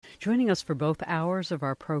Joining us for both hours of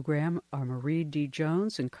our program are Marie D.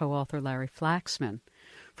 Jones and co-author Larry Flaxman.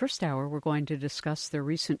 First hour, we're going to discuss their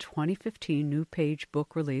recent 2015 New Page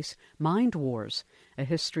book release, Mind Wars, A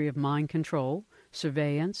History of Mind Control,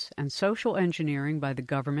 Surveillance, and Social Engineering by the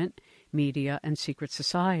Government, Media, and Secret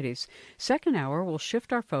Societies. Second hour, we'll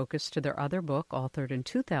shift our focus to their other book, authored in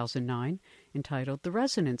 2009, entitled The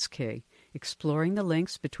Resonance Key, exploring the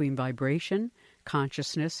links between vibration,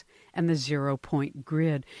 consciousness, and the zero-point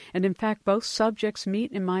grid. And in fact, both subjects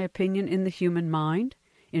meet, in my opinion, in the human mind,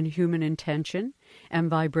 in human intention, and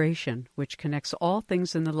vibration, which connects all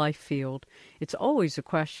things in the life field. It's always a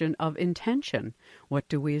question of intention. What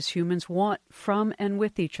do we as humans want from and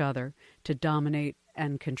with each other? To dominate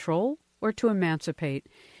and control, or to emancipate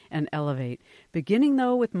and elevate? Beginning,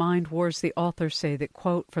 though, with Mind Wars, the authors say that,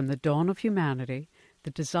 quote, from the dawn of humanity,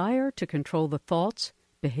 the desire to control the thoughts,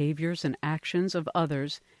 behaviors, and actions of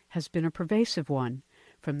others has been a pervasive one.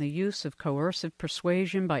 From the use of coercive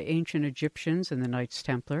persuasion by ancient Egyptians and the Knights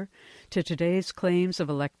Templar to today's claims of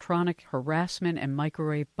electronic harassment and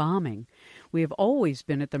microwave bombing, we have always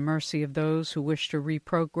been at the mercy of those who wish to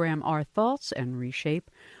reprogram our thoughts and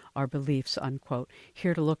reshape our beliefs, unquote.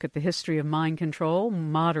 Here to look at the history of mind control,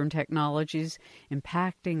 modern technologies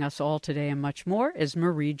impacting us all today, and much more is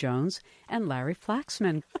Marie Jones and Larry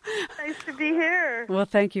Flaxman. Nice to be here. Well,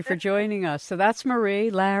 thank you for joining us. So that's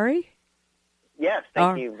Marie. Larry? Yes,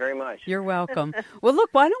 thank you very much. You're welcome. Well, look,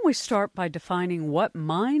 why don't we start by defining what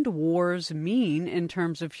mind wars mean in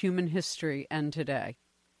terms of human history and today?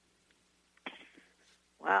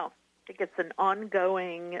 Wow. I think it's an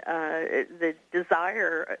ongoing, the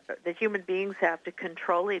desire that human beings have to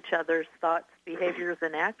control each other's thoughts, behaviors,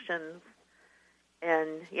 and actions. And,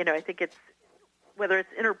 you know, I think it's, whether it's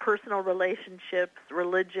interpersonal relationships,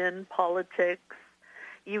 religion, politics,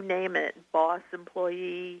 you name it, boss,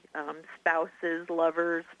 employee, spouses,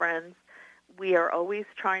 lovers, friends, we are always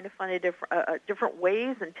trying to find different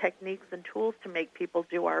ways and techniques and tools to make people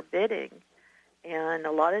do our bidding. And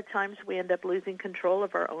a lot of times we end up losing control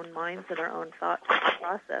of our own minds and our own thought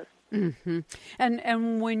process. Mm-hmm.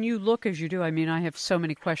 And when you look as you do, I mean, I have so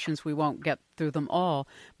many questions, we won't get through them all,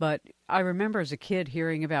 but I remember as a kid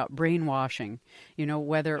hearing about brainwashing, you know,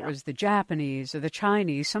 whether it was the Japanese or the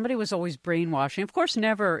Chinese, somebody was always brainwashing. Of course,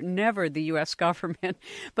 never the U.S. government,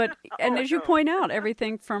 but, and as you point out,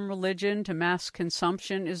 everything from religion to mass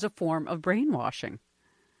consumption is a form of brainwashing.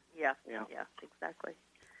 Yeah, exactly.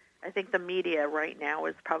 I think the media right now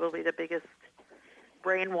is probably the biggest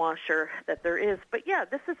brainwasher that there is. But yeah,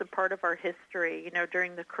 this is a part of our history. You know,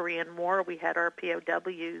 during the Korean War, we had our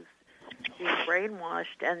POWs being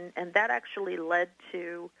brainwashed, and that actually led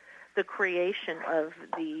to the creation of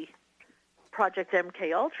the Project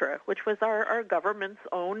MK Ultra, which was our government's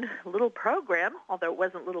own little program, although it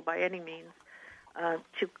wasn't little by any means,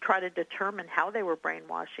 to try to determine how they were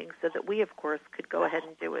brainwashing so that we, of course, could go ahead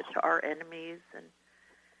and do it to our enemies. And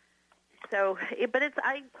so, but it's,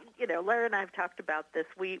 Larry and I have talked about this.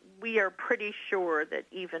 We are pretty sure that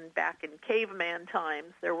even back in caveman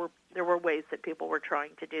times, there were ways that people were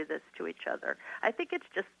trying to do this to each other. I think it's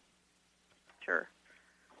just, sure.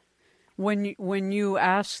 When you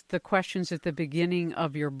asked the questions at the beginning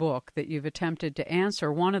of your book that you've attempted to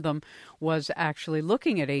answer, one of them was actually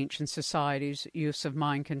looking at ancient societies' use of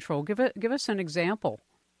mind control. Give us an example.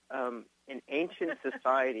 In ancient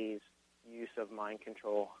societies' use of mind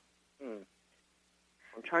control.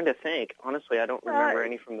 I'm trying to think. Honestly, I don't remember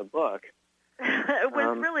any from the book. It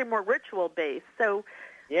was really more ritual-based. So,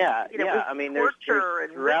 I mean, there's torture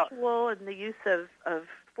and ritual and the use of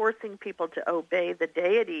forcing people to obey the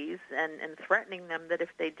deities and threatening them that if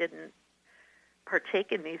they didn't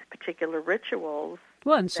partake in these particular rituals.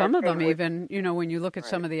 Well, and some of them even, you know, when you look at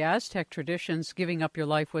some of the Aztec traditions, giving up your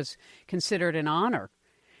life was considered an honor.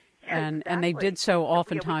 And they did so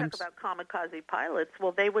oftentimes. We talk about kamikaze pilots.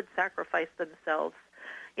 Well, they would sacrifice themselves,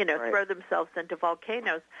 throw themselves into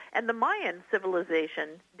volcanoes. And the Mayan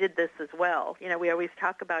civilization did this as well. You know, we always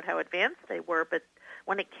talk about how advanced they were, but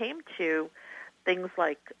when it came to things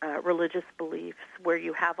like religious beliefs where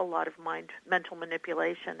you have a lot of mental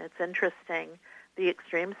manipulation, it's interesting the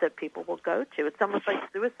extremes that people will go to. It's almost like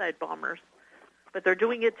suicide bombers, but they're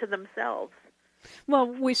doing it to themselves. Well,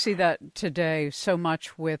 we see that today so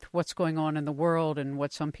much with what's going on in the world and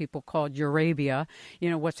what some people call Eurabia. You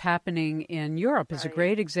know, what's happening in Europe is a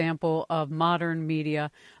great example of modern media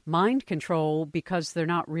mind control because they're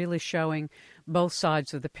not really showing both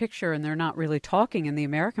sides of the picture and they're not really talking in the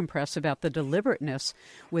American press about the deliberateness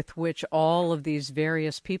with which all of these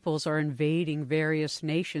various peoples are invading various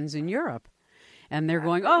nations in Europe. And they're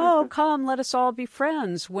going, oh, come, let us all be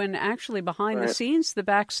friends, when actually behind the scenes, the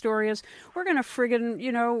backstory is, we're going to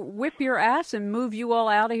friggin', whip your ass and move you all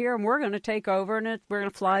out of here, and we're going to take over, and we're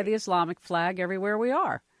going to fly the Islamic flag everywhere we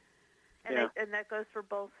are. And that goes for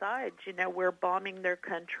both sides. We're bombing their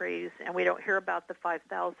countries, and we don't hear about the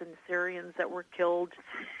 5,000 Syrians that were killed,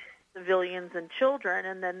 civilians and children,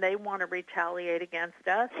 and then they want to retaliate against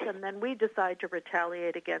us, and then we decide to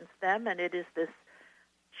retaliate against them, and it is this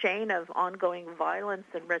chain of ongoing violence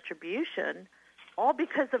and retribution, all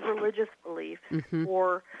because of religious beliefs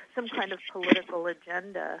or some kind of political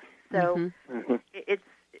agenda. So it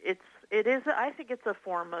is. I think it's a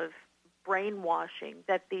form of brainwashing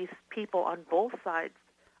that these people on both sides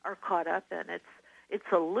are caught up in. It's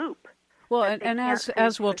a loop. Well, and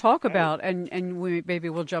as we'll talk about, and maybe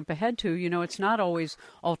we'll jump ahead to, it's not always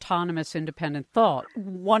autonomous, independent thought.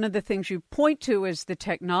 One of the things you point to is the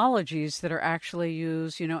technologies that are actually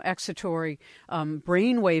used, excitatory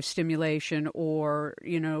brainwave stimulation, or,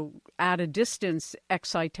 at a distance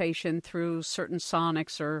excitation through certain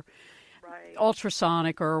sonics or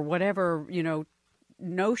ultrasonic or whatever,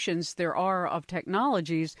 notions there are of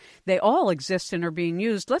technologies. They all exist and are being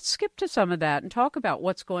used. Let's skip to some of that and talk about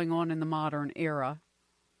what's going on in the modern era.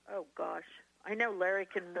 Oh gosh, I know Larry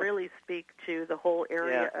can really speak to the whole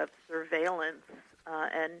area of surveillance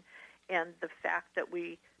and the fact that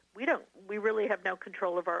we really have no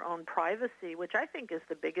control of our own privacy, which I think is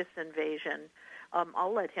the biggest invasion.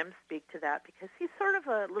 I'll let him speak to that because he's sort of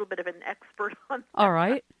a little bit of an expert on that. All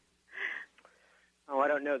right. Oh, I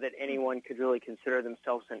don't know that anyone could really consider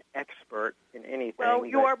themselves an expert in anything. Well,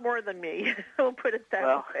 you are more than me. We'll put it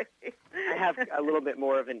that way. I have a little bit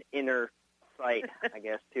more of an inner sight, I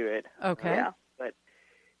guess, to it. Okay. But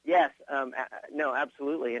yes, no,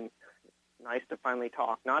 absolutely, and nice to finally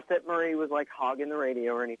talk. Not that Marie was like hogging the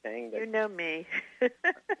radio or anything. But, you know me.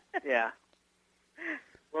 Yeah.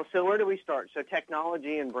 Well, so where do we start? So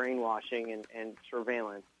technology and brainwashing and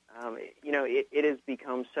surveillance. It has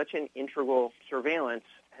become such an integral, surveillance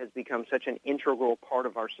has become such an integral part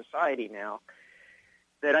of our society now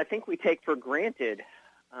that I think we take for granted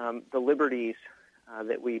the liberties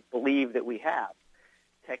that we believe that we have.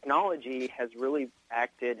 Technology has really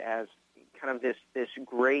acted as kind of this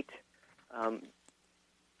great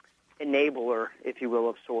enabler, if you will,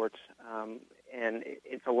 of sorts, and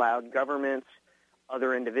it's allowed governments,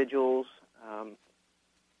 other individuals,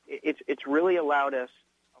 it's really allowed us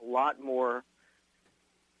a lot more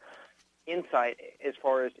insight as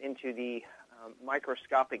far as into the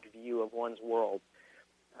microscopic view of one's world.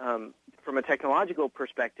 From a technological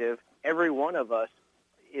perspective, every one of us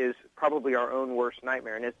is probably our own worst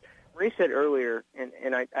nightmare. And as Marie said earlier,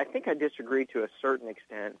 and I think I disagree to a certain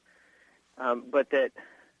extent, but that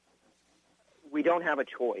we don't have a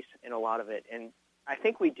choice in a lot of it. And I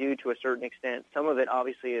think we do to a certain extent. Some of it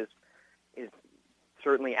obviously is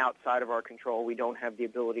certainly outside of our control. We don't have the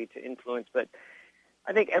ability to influence, but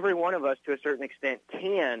I think every one of us to a certain extent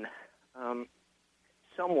can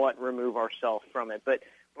somewhat remove ourselves from it. But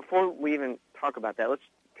before we even talk about that, let's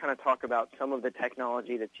kind of talk about some of the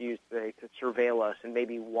technology that's used today to surveil us and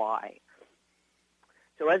maybe why.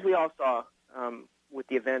 So as we all saw with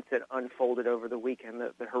the events that unfolded over the weekend,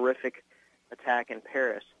 the horrific attack in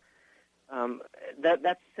Paris,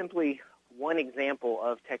 that's simply one example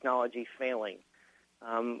of technology failing.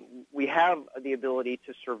 We have the ability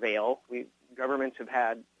to surveil. Governments have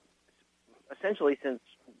had, essentially since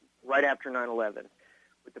right after 9/11,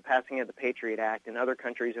 with the passing of the Patriot Act, and other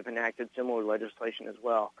countries have enacted similar legislation as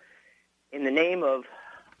well. In the name of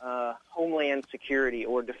homeland security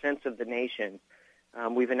or defense of the nation,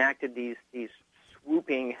 we've enacted these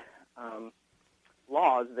swooping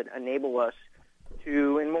laws that enable us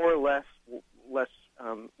to, in more or less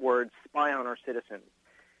words, spy on our citizens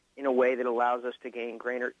in a way that allows us to gain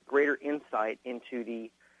greater insight into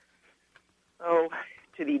the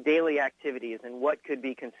daily activities and what could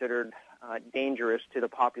be considered dangerous to the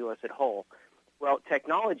populace at whole. Well,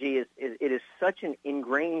 technology is such an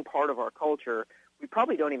ingrained part of our culture, we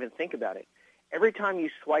probably don't even think about it. Every time you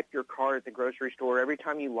swipe your card at the grocery store, every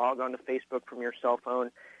time you log onto Facebook from your cell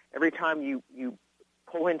phone, every time you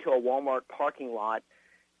pull into a Walmart parking lot,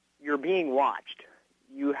 you're being watched.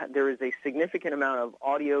 There is a significant amount of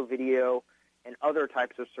audio, video, and other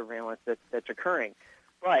types of surveillance that's occurring.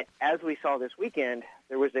 But as we saw this weekend,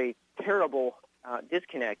 there was a terrible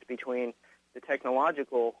disconnect between the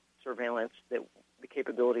technological surveillance, the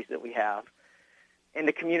capabilities that we have, and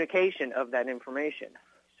the communication of that information.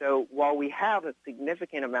 So while we have a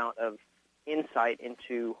significant amount of insight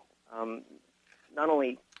into not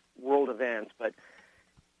only world events, but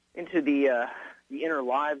into the inner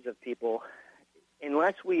lives of people,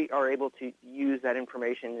 unless we are able to use that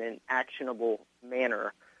information in an actionable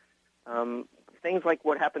manner, things like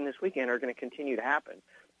what happened this weekend are going to continue to happen.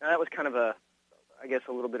 Now, that was kind of a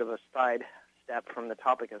little bit of a side step from the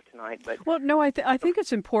topic of tonight. But well, no, I think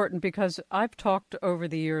it's important because I've talked over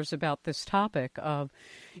the years about this topic of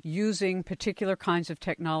using particular kinds of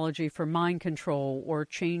technology for mind control or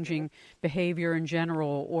changing behavior in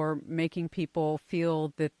general, or making people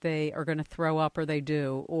feel that they are going to throw up or they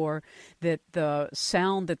do, or that the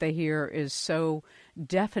sound that they hear is so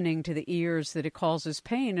deafening to the ears that it causes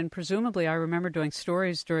pain. And presumably, I remember doing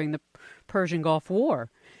stories during the Persian Gulf War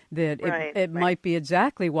that it might be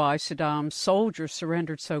exactly why Saddam's soldiers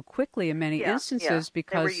surrendered so quickly in many instances,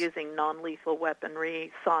 because they were using non-lethal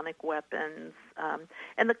weaponry, sonic weapons,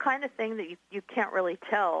 and the kind of thing that you can't really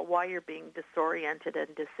tell why you're being disoriented and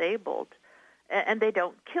disabled, and they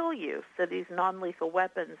don't kill you. So these non-lethal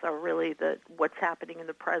weapons are really what's happening in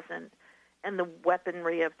the present and the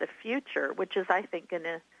weaponry of the future, which is, I think, going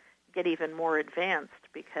to get even more advanced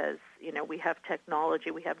because, we have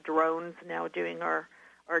technology. We have drones now doing our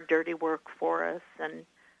dirty work for us. And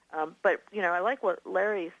but, I like what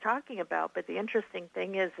Larry's talking about, but the interesting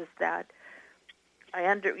thing is that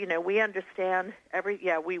we understand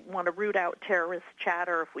we want to root out terrorist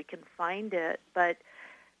chatter if we can find it, but,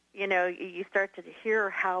 you start to hear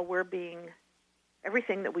how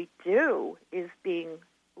everything that we do is being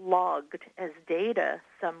logged as data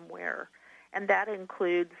somewhere, and that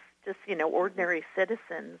includes just, ordinary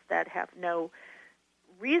citizens that have no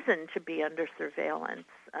reason to be under surveillance.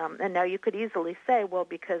 And now you could easily say, well,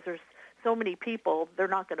 because there's so many people, they're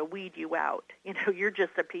not going to weed you out. You're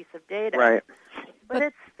just a piece of data. Right. But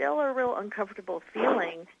it's still a real uncomfortable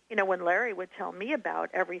feeling. When Larry would tell me about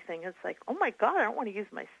everything, it's like, oh, my God, I don't want to use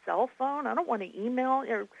my cell phone. I don't want to email.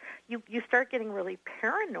 You start getting really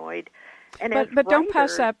paranoid. And but don't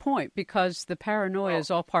pass that point, because the paranoia is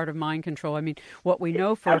all part of mind control. I mean, what we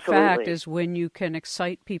know for a fact is when you can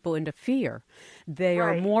excite people into fear, they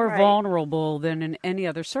are more vulnerable than in any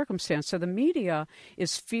other circumstance. So the media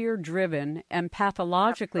is fear-driven and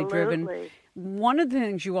pathologically driven. One of the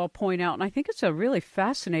things you all point out, and I think it's a really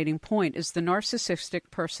fascinating point, is the narcissistic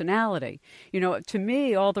personality. To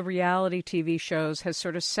me, all the reality TV shows has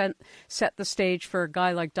sort of set the stage for a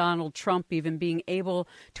guy like Donald Trump even being able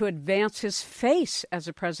to advance his face as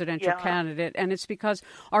a presidential candidate. And it's because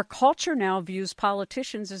our culture now views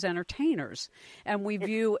politicians as entertainers. And we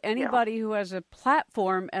view anybody who has a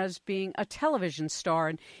platform as being a television star.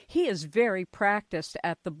 And he is very practiced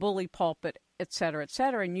at the bully pulpit, et cetera,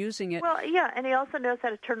 and using it. Well, and he also knows how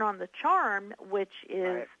to turn on the charm, which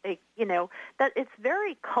is, that it's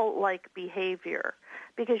very cult-like behavior,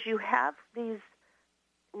 because you have these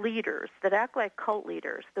leaders that act like cult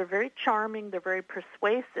leaders. They're very charming, they're very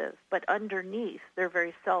persuasive, but underneath, they're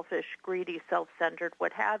very selfish, greedy, self-centered,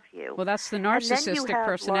 what have you. Well, that's the narcissistic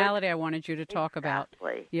personality I wanted you to talk about.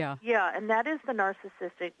 Yeah. Yeah, and that is the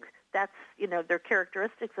narcissistic. That's, their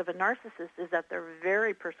characteristics of a narcissist is that they're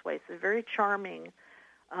very persuasive, very charming.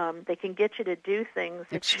 They can get you to do things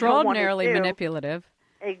that extraordinarily you don't want to do. Manipulative.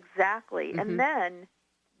 Exactly. Mm-hmm. And then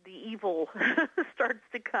the evil starts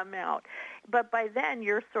to come out. But by then,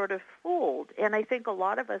 you're sort of fooled. And I think a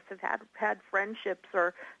lot of us have had friendships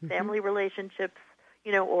or family relationships,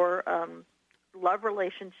 or love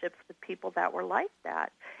relationships with people that were like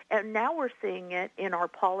that. And now we're seeing it in our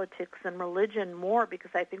politics and religion more,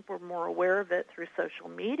 because I think we're more aware of it through social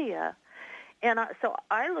media. And so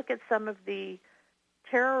I look at some of the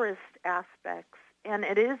terrorist aspects, and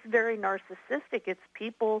it is very narcissistic. It's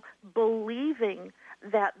people believing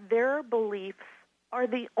that their beliefs are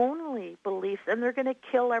the only beliefs, and they're going to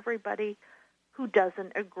kill everybody who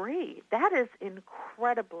doesn't agree. That is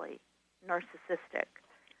incredibly narcissistic.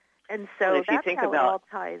 And so that's how it all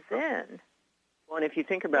ties in. Well, and if you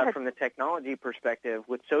think about from the technology perspective,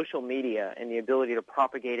 with social media and the ability to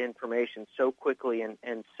propagate information so quickly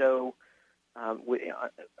and so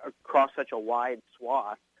across such a wide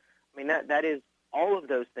swath, I mean, that is all of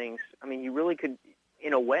those things. I mean, you really could,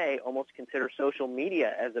 in a way, almost consider social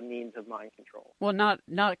media as a means of mind control. Well,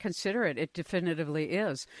 not consider it. It definitively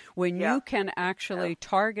is. When you can actually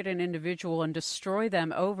target an individual and destroy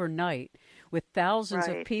them overnight with thousands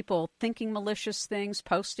of people thinking malicious things,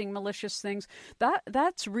 posting malicious things,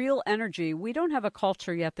 that's real energy. We don't have a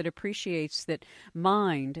culture yet that appreciates that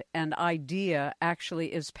mind and idea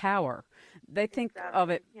actually is power. They think of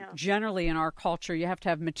it generally in our culture, you have to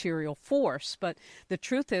have material force, but the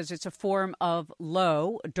truth is it's a form of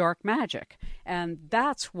low, dark magic. And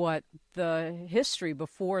that's what the history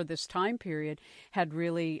before this time period had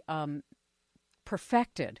really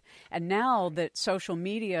perfected. And now that social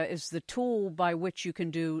media is the tool by which you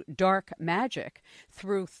can do dark magic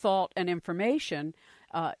through thought and information,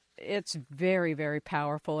 it's very, very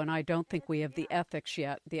powerful. And I don't think we have the ethics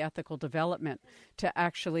yet, the ethical development, to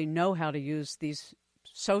actually know how to use these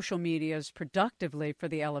social medias productively for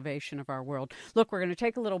the elevation of our world. Look, we're going to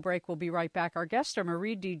take a little break. We'll be right back. Our guests are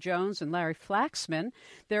Marie D. Jones and Larry Flaxman.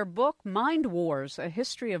 Their book, Mind Wars, A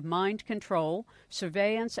History of Mind Control,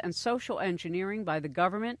 Surveillance, and Social Engineering by the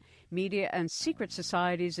Government, Media, and Secret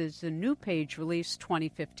Societies, is a New Page release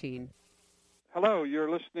 2015. Hello,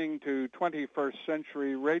 you're listening to 21st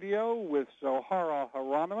Century Radio with Zohara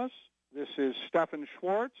Hieronimus. This is Stephan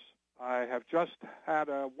Schwartz. I have just had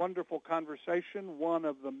a wonderful conversation, one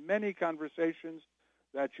of the many conversations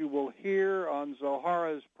that you will hear on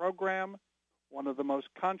Zohara's program, one of the most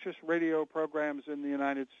conscious radio programs in the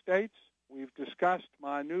United States. We've discussed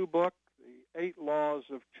my new book, The 8 Laws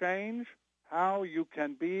of Change, How You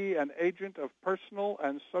Can Be an Agent of Personal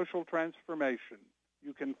and Social Transformation.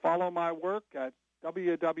 You can follow my work at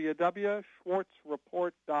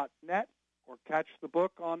www.schwartzreport.net or catch the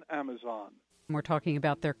book on Amazon. We're talking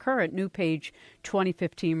about their current New Page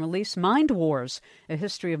 2015 release, Mind Wars, A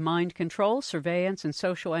History of Mind Control, Surveillance, and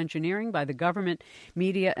Social Engineering by the Government,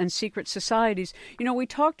 Media, and Secret Societies. You know, we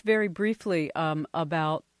talked very briefly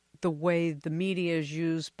about the way the media is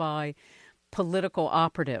used by political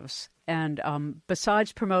operatives. And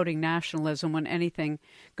besides promoting nationalism when anything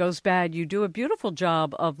goes bad, you do a beautiful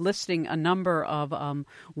job of listing a number of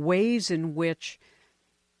ways in which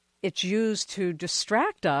it's used to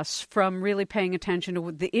distract us from really paying attention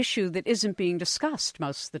to the issue that isn't being discussed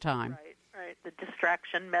most of the time. Right. The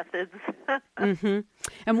distraction methods. Mm-hmm.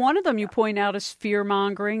 And one of them you point out is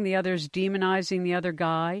fear-mongering. The other is demonizing the other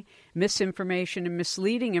guy, misinformation and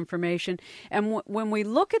misleading information. And when we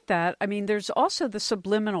look at that, I mean, there's also the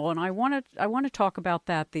subliminal, and I want to talk about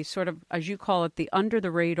that, the sort of, as you call it, the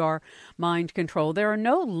under-the-radar mind control. There are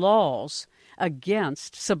no laws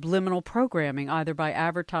against subliminal programming, either by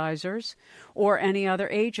advertisers or any other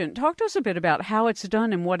agent. Talk to us a bit about how it's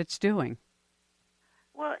done and what it's doing.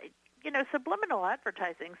 Well, you know, subliminal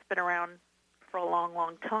advertising's been around for a long,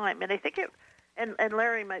 long time. And I think and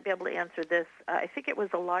Larry might be able to answer this, I think it was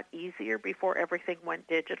a lot easier before everything went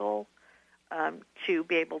digital to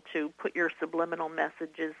be able to put your subliminal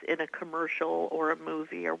messages in a commercial or a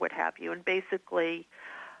movie or what have you. And basically,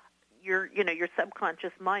 your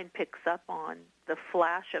subconscious mind picks up on the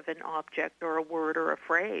flash of an object or a word or a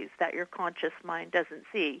phrase that your conscious mind doesn't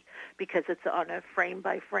see because it's on a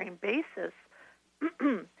frame-by-frame basis.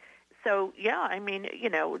 So, yeah, I mean, you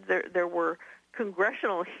know, there were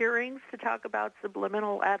congressional hearings to talk about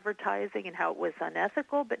subliminal advertising and how it was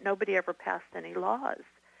unethical, but nobody ever passed any laws.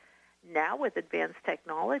 Now with advanced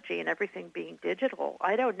technology and everything being digital,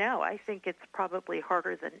 I don't know. I think it's probably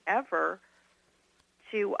harder than ever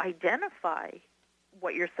to identify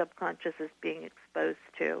what your subconscious is being exposed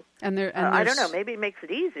to. And I don't know, maybe it makes it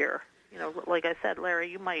easier. You know, like I said, Larry,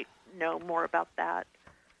 you might know more about that.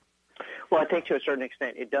 Well, I think to a certain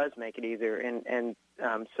extent it does make it easier, and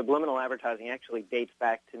subliminal advertising actually dates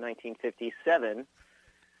back to 1957,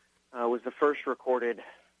 was the first recorded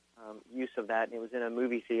use of that, and it was in a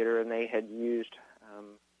movie theater, and they had used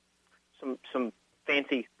some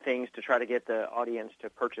fancy things to try to get the audience to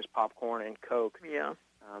purchase popcorn and Coke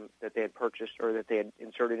that they had purchased or that they had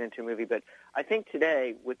inserted into a movie. But I think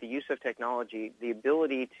today, with the use of technology, the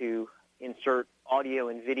ability to insert audio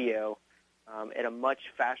and video at a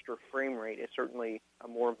much faster frame rate is certainly a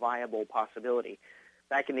more viable possibility.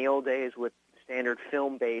 Back in the old days with standard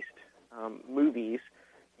film-based movies,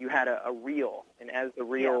 you had a reel, and as the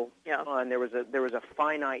reel spun, there was a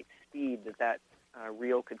finite speed that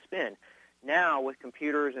reel could spin. Now, with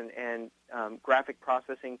computers and graphic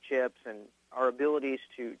processing chips and our abilities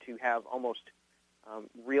to have almost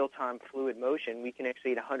real-time fluid motion, we can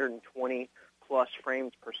exceed 120-plus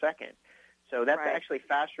frames per second. So that's actually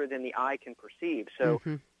faster than the eye can perceive. So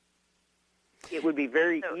it would be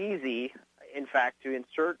very easy, in fact, to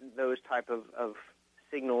insert those type of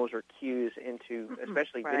signals or cues into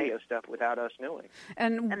especially video stuff without us knowing.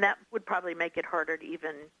 And that would probably make it harder to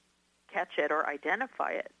even catch it or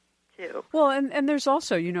identify it, too. Well, and there's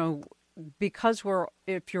also, you know, because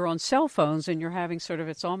if you're on cell phones and you're having sort of,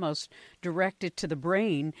 it's almost directed to the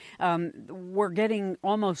brain, we're getting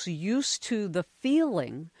almost used to the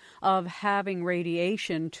feeling of having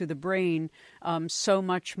radiation to the brain so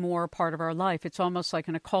much more part of our life. It's almost like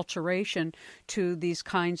an acculturation to these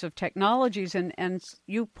kinds of technologies. And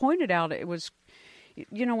you pointed out it was,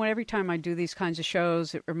 you know, every time I do these kinds of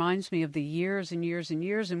shows, it reminds me of the years and years and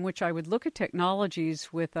years in which I would look at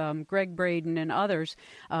technologies with Greg Braden and others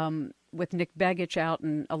with Nick Begich out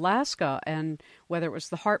in Alaska, and whether it was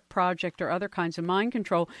the HARP project or other kinds of mind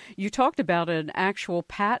control. You talked about an actual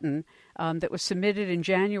patent that was submitted in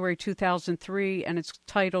January 2003, and it's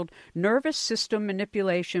titled Nervous System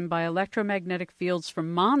Manipulation by Electromagnetic Fields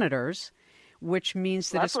from Monitors, which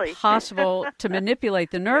means that Lovely. It's possible to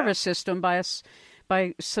manipulate the nervous system by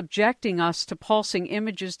subjecting us to pulsing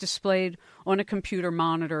images displayed on a computer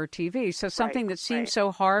monitor or TV. So something that seems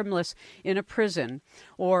so harmless in a prison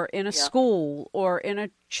or in a school or in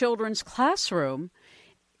a children's classroom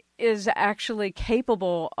is actually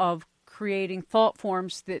capable of creating thought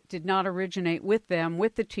forms that did not originate with them,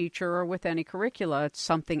 with the teacher, or with any curricula. It's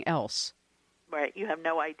something else. Right. You have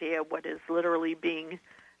no idea what is literally being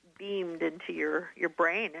beamed into your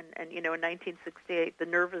brain. And in 1968, the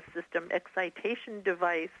nervous system excitation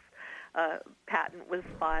device patent was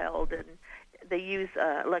filed, and they use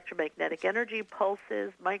electromagnetic energy,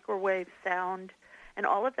 pulses, microwave sound, and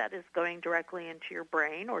all of that is going directly into your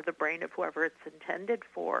brain or the brain of whoever it's intended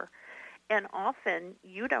for. And often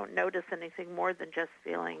you don't notice anything more than just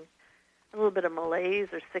feeling a little bit of malaise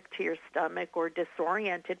or sick to your stomach or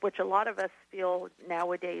disoriented, which a lot of us feel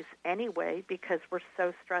nowadays anyway because we're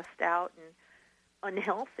so stressed out and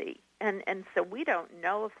unhealthy. And so we don't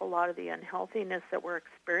know if a lot of the unhealthiness that we're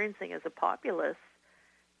experiencing as a populace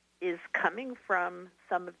is coming from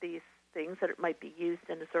some of these things that it might be used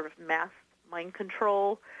in a sort of mass mind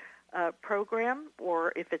control program,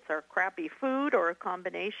 or if it's our crappy food or a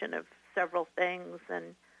combination of several things.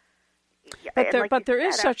 And But there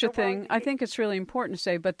is such a thing. I think it's really important to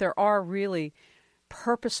say, but there are really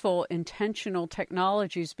purposeful, intentional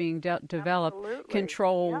technologies being developed,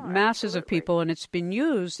 control masses of people, and it's been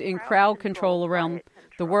used in crowd control around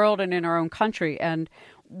the world and in our own country. And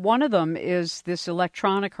one of them is this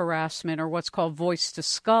electronic harassment, or what's called voice to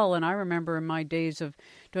skull. And I remember in my days of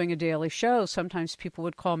doing a daily show, sometimes people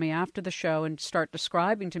would call me after the show and start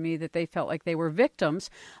describing to me that they felt like they were victims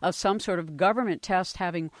of some sort of government test,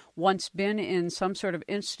 having once been in some sort of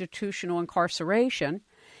institutional incarceration,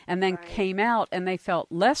 and then came out and they felt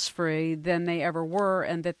less free than they ever were,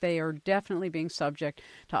 and that they are definitely being subject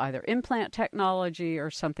to either implant technology or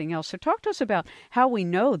something else. So talk to us about how we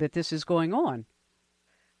know that this is going on.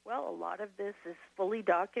 Well, a lot of this is fully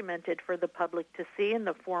documented for the public to see in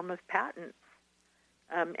the form of patents.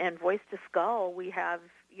 And voice to skull, we have,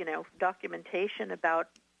 documentation about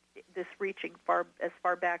this reaching as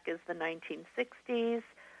far back as the 1960s.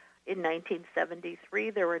 In 1973,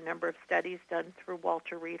 there were a number of studies done through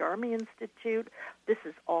Walter Reed Army Institute. This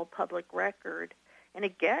is all public record. And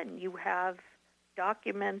again, you have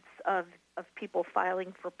documents of people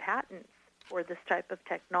filing for patents for this type of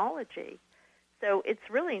technology. So it's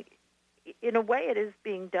really, in a way, it is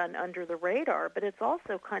being done under the radar, but it's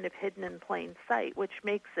also kind of hidden in plain sight, which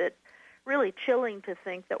makes it really chilling to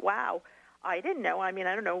think that, wow, I didn't know. I mean,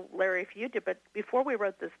 I don't know, Larry, if you did, but before we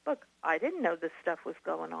wrote this book, I didn't know this stuff was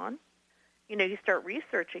going on. You start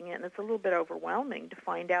researching it, and it's a little bit overwhelming to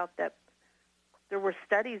find out that there were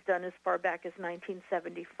studies done as far back as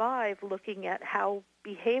 1975 looking at how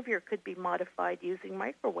behavior could be modified using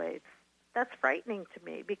microwaves. That's frightening to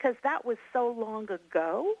me because that was so long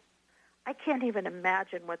ago. I can't even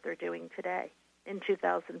imagine what they're doing today in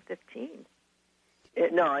 2015.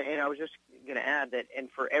 No, and I was just going to add that, and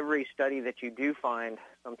for every study that you do find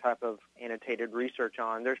some type of annotated research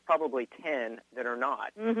on, there's probably 10 that are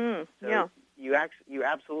not. Mm-hmm. So you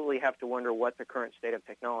absolutely have to wonder what the current state of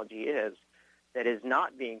technology is that is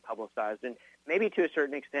not being publicized. And maybe to a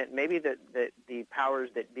certain extent, maybe the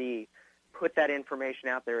powers that be put that information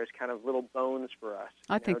out there as kind of little bones for us.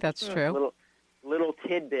 I think that's true. Little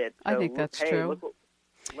tidbits. So I think that's true.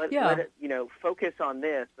 Let it, focus on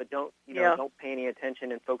this, but don't pay any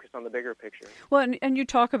attention and focus on the bigger picture. Well, and you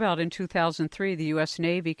talk about in 2003, the U.S.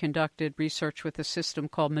 Navy conducted research with a system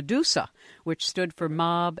called Medusa, which stood for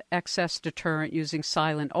Mob Excess Deterrent, using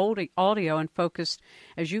silent audio, and focused,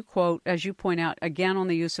 as you point out, again on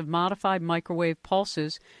the use of modified microwave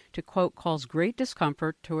pulses to, quote, cause great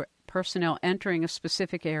discomfort to personnel entering a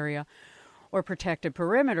specific area or protected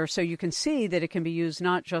perimeter. So you can see that it can be used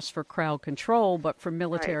not just for crowd control, but for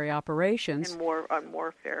military operations. And on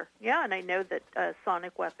warfare. Yeah, and I know that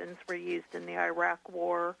sonic weapons were used in the Iraq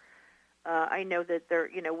War. I know that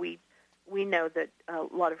we know that a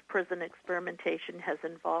lot of prison experimentation has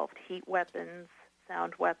involved heat weapons,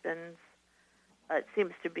 sound weapons. It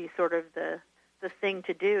seems to be sort of the thing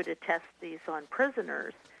to do to test these on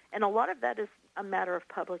prisoners. And a lot of that is a matter of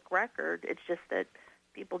public record. It's just that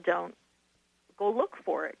people don't go look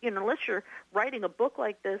for it. Unless you're writing a book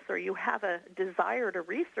like this or you have a desire to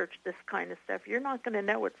research this kind of stuff, you're not going to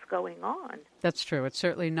know what's going on. That's true. It's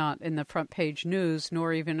certainly not in the front page news,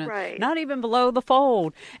 nor even right. not even below the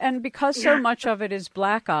fold. And because so much of it is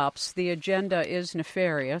black ops, the agenda is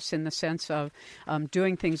nefarious in the sense of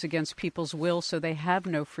doing things against people's will, so they have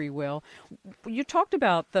no free will. You talked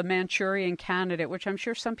about the Manchurian Candidate, which I'm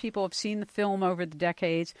sure some people have seen the film over the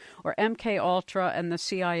decades, or MK Ultra and the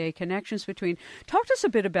CIA connections between. Talk to us a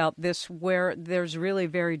bit about this, where there's really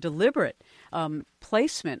very deliberate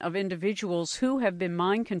placement of individuals who have been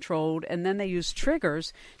mind-controlled, and then they use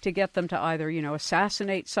triggers to get them to either,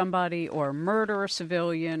 assassinate somebody or murder a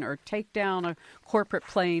civilian or take down a corporate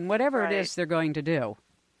plane, whatever it is they're going to do.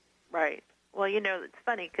 Right. Well, it's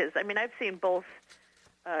funny because, I've seen both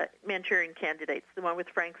Manchurian Candidates, the one with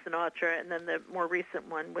Frank Sinatra and then the more recent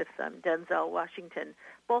one with Denzel Washington.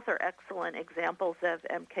 Both are excellent examples of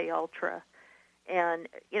MK Ultra. And,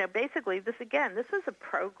 basically, this is a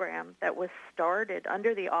program that was started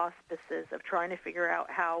under the auspices of trying to figure out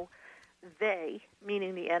how they,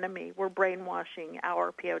 meaning the enemy, were brainwashing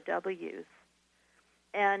our POWs.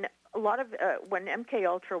 And a lot of, when MK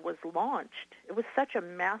Ultra was launched, it was such a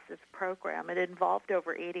massive program. It involved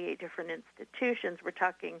over 88 different institutions. We're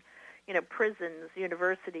talking, prisons,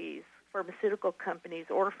 universities, pharmaceutical companies,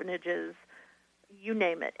 orphanages, you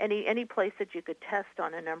name it, any place that you could test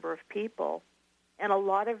on a number of people. And a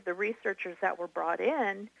lot of the researchers that were brought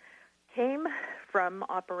in came from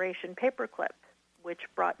Operation Paperclip, which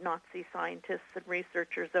brought Nazi scientists and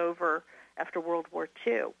researchers over after World War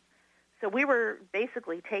II. So we were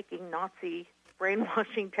basically taking Nazi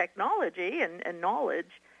brainwashing technology and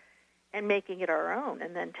knowledge and making it our own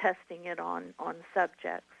and then testing it on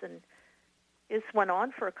subjects. And this went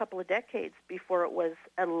on for a couple of decades before it was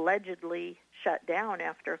allegedly shut down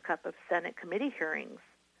after a couple of Senate committee hearings.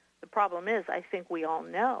 The problem is, I think we all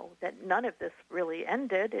know that none of this really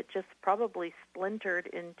ended. It just probably splintered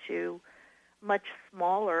into much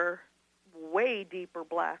smaller, way deeper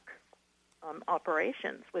black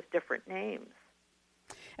operations with different names.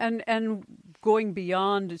 And going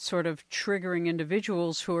beyond sort of triggering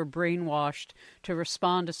individuals who are brainwashed to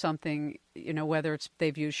respond to something, whether it's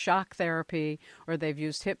they've used shock therapy or they've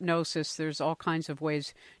used hypnosis, there's all kinds of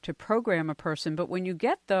ways to program a person. But when you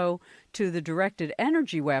get, though, to the directed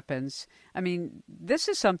energy weapons, this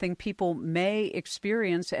is something people may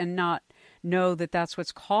experience and not know that that's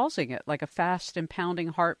what's causing it, like a fast and pounding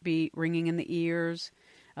heartbeat, ringing in the ears,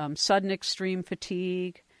 sudden extreme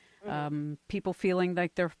fatigue, people feeling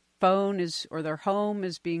like their phone is or their home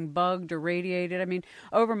is being bugged or radiated.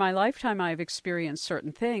 Over my lifetime, I've experienced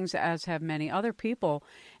certain things, as have many other people.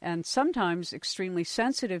 And sometimes extremely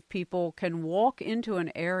sensitive people can walk into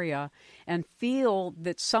an area and feel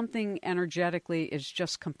that something energetically is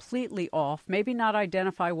just completely off. Maybe not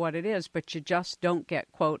identify what it is, but you just don't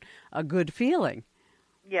get, quote, a good feeling.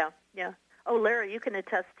 Yeah. Oh, Larry, you can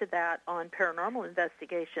attest to that on paranormal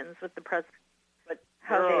investigations with the president.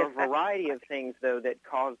 There are a variety of things, though, that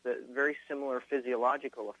cause the very similar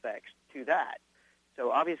physiological effects to that. So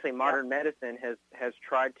obviously modern medicine has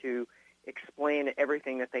tried to explain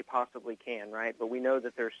everything that they possibly can, right? But we know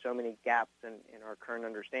that there's so many gaps in our current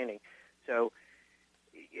understanding. So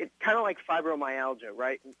it's kind of like fibromyalgia,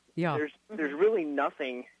 right? Yeah. There's really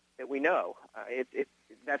nothing that we know.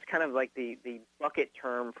 That's kind of like the bucket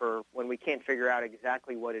term for when we can't figure out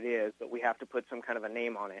exactly what it is, but we have to put some kind of a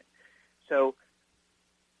name on it. So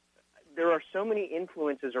there are so many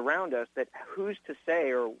influences around us that who's to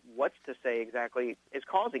say or what's to say exactly is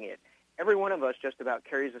causing it. Every one of us just about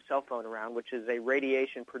carries a cell phone around, which is a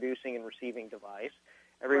radiation-producing and receiving device.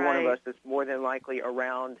 Every one of us is more than likely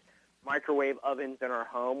around microwave ovens in our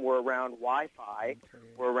home. We're around Wi-Fi.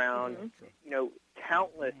 We're around,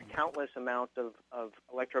 countless amounts of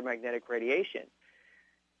electromagnetic radiation.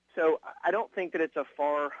 So I don't think that it's a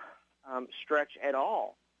far stretch at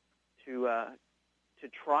all to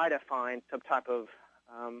try to find some type of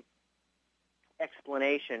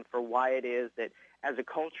explanation for why it is that as a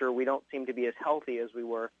culture we don't seem to be as healthy as we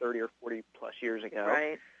were 30 or 40 plus years ago.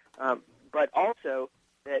 Right. But also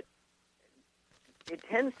that it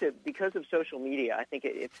tends to, because of social media, I think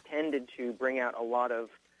it's tended to bring out a lot of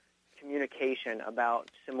communication about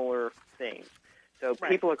similar things. So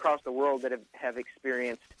people across the world that have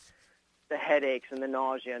experienced the headaches and the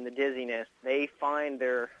nausea and the dizziness, they find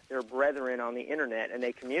their brethren on the internet and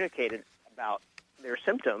they communicate about their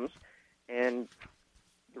symptoms, and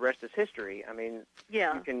the rest is history.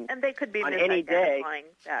 You can, and they could be on any day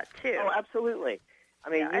that too. Oh, absolutely.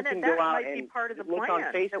 You can go out and look on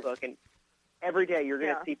Facebook, and every day you're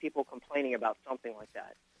going to see people complaining about something like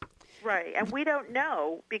that. Right, and we don't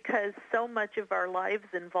know because so much of our lives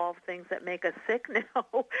involve things that make us sick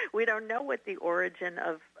now. We don't know what the origin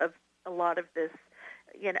of a lot of this.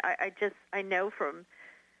 I know from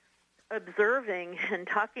observing and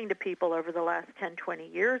talking to people over the last 10, 20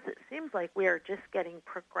 years, it seems like we are just getting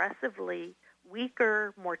progressively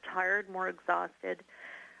weaker, more tired, more exhausted,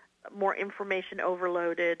 more information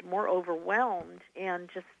overloaded, more overwhelmed, and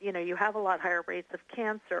just, you have a lot higher rates of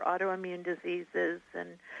cancer, autoimmune diseases,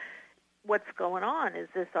 and what's going on? Is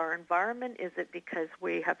this our environment? Is it because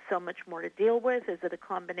we have so much more to deal with? Is it a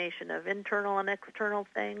combination of internal and external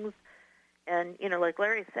things? And, like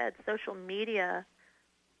Larry said, social media,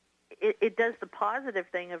 it does the positive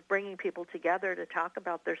thing of bringing people together to talk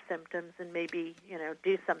about their symptoms and maybe,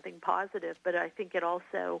 do something positive. But I think it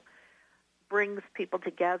also brings people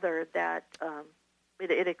together that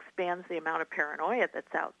it expands the amount of paranoia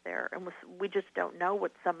that's out there. And we just don't know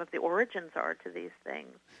what some of the origins are to these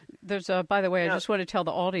things. There's by the way, I just want to tell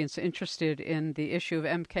the audience interested in the issue of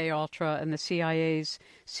MKUltra and the CIA's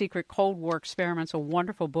secret Cold War experiments, a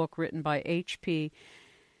wonderful book written by H.P.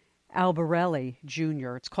 Albarelli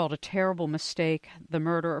Jr. It's called A Terrible Mistake, The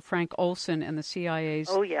Murder of Frank Olson and the CIA's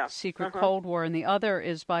Secret Cold War. And the other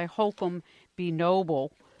is by Holcomb B.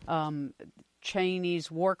 Noble,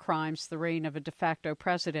 Cheney's War Crimes, the Reign of a De Facto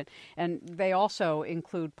President. And they also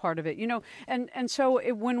include part of it. And so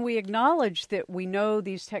when we acknowledge that we know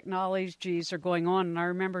these technologies are going on, and I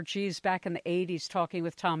remember, back in the 80s talking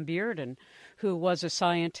with Tom Bearden, who was a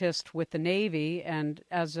scientist with the Navy, and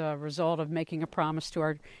as a result of making a promise to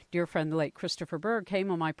our dear friend, the late Christopher Berg,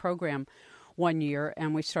 came on my program one year,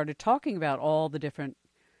 and we started talking about all the different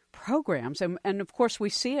programs. And of course, we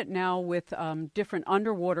see it now with different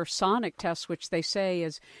underwater sonic tests, which they say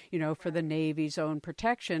is, for the Navy's own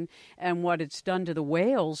protection. And what it's done to the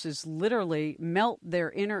whales is literally melt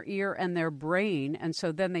their inner ear and their brain. And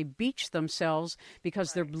so then they beach themselves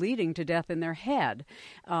because they're bleeding to death in their head.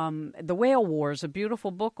 The Whale War is a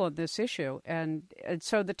beautiful book on this issue. And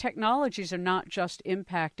so the technologies are not just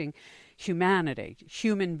impacting humanity,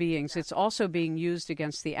 human beings. It's also being used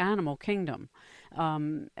against the animal kingdom.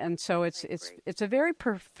 And so it's a very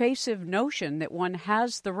pervasive notion that one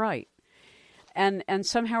has the right and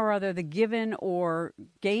somehow or other the given or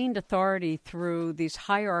gained authority through these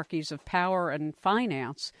hierarchies of power and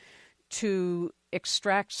finance to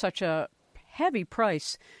extract such a heavy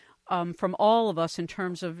price from all of us in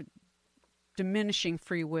terms of diminishing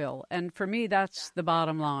free will. And for me, that's the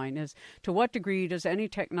bottom line, is to what degree does any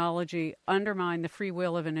technology undermine the free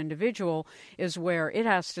will of an individual is where it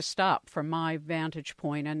has to stop from my vantage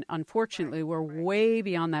point. And unfortunately, we're way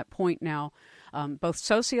beyond that point now, both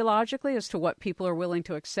sociologically as to what people are willing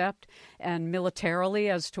to accept, and militarily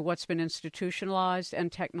as to what's been institutionalized,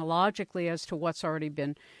 and technologically as to what's already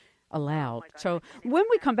been allowed. So when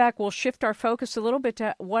we come back, we'll shift our focus a little bit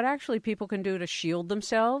to what actually people can do to shield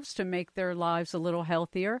themselves, to make their lives a little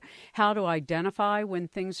healthier, how to identify when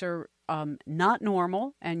things are not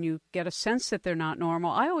normal and you get a sense that they're not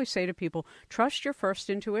normal. I always say to people, trust your first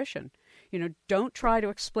intuition. Don't try to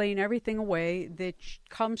explain everything away that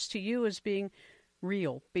comes to you as being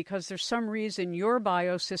real, because there's some reason your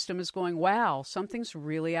biosystem is going, wow, something's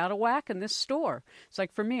really out of whack in this store. It's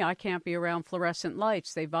like, for me, I can't be around fluorescent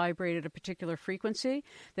lights. They vibrate at a particular frequency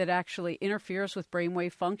that actually interferes with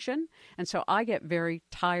brainwave function. And so I get very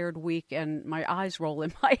tired, weak, and my eyes roll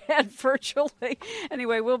in my head virtually.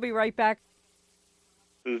 Anyway, we'll be right back.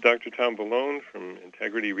 This is Dr. Tom Ballone from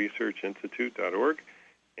IntegrityResearchInstitute.org,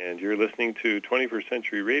 and you're listening to 21st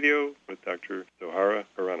Century Radio with Dr. Zohara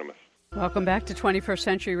Hieronimus. Welcome back to 21st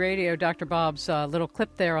Century Radio. Dr. Bob's little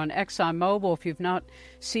clip there on ExxonMobil. If you've not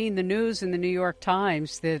seen the news in the New York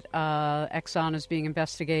Times that Exxon is being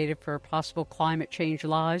investigated for possible climate change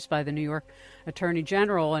lies by the New York Attorney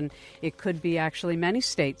General, and it could be actually many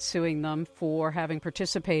states suing them for having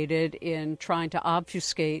participated in trying to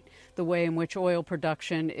obfuscate the way in which oil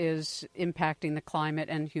production is impacting the climate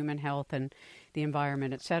and human health and the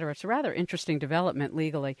environment, et cetera. It's a rather interesting development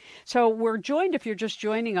legally. So we're joined, if you're just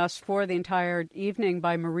joining us for the entire evening,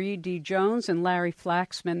 by Marie D. Jones and Larry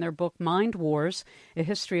Flaxman. Their book, Mind Wars, A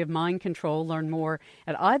History of Mind Control. Learn more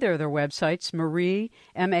at either of their websites, Marie,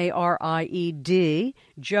 M-A-R-I-E-D,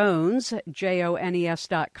 Jones,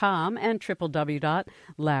 Jones.com, and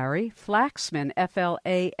www.larryflaxman,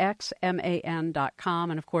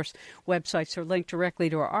 Flaxman.com. And, of course, websites are linked directly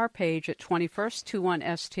to our page at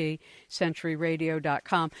 21st21st centuryradio.com.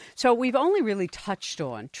 So we've only really touched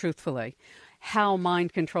on, truthfully, how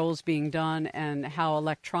mind control is being done and how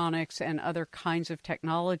electronics and other kinds of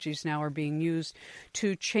technologies now are being used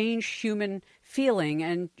to change human feeling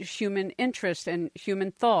and human interest and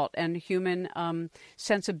human thought and human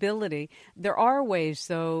sensibility. There are ways,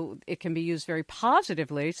 though, it can be used very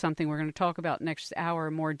positively, something we're going to talk about next hour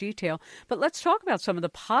in more detail. But let's talk about some of the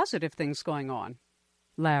positive things going on.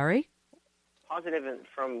 Larry? Positive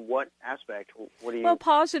from what aspect? What do you? Well,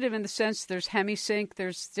 positive in the sense there's hemisync,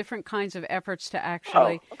 there's different kinds of efforts to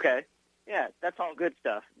actually... Oh, okay. Yeah, that's all good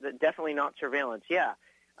stuff. Definitely not surveillance. Yeah.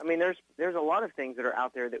 I mean, there's a lot of things that are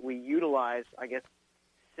out there that we utilize, I guess,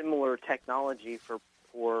 similar technology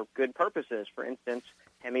for good purposes. For instance,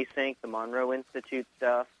 hemisync, the Monroe Institute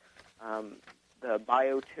stuff, the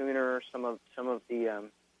BioTuner, some of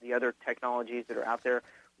the other technologies that are out there.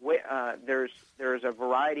 There's a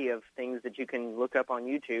variety of things that you can look up on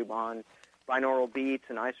YouTube on binaural beats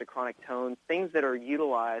and isochronic tones, things that are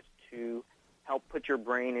utilized to help put your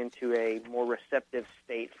brain into a more receptive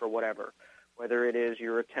state for whatever. Whether it is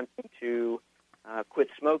you're attempting to quit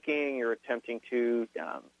smoking, you're attempting to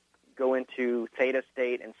go into theta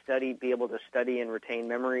state and be able to study and retain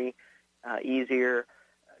memory easier.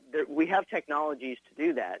 We have technologies to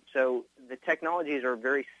do that. So the technologies are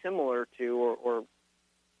very similar to or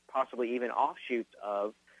possibly even offshoots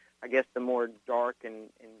of, I guess, the more dark and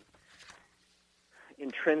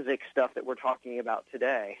intrinsic stuff that we're talking about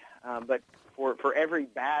today. But for every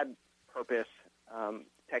bad purpose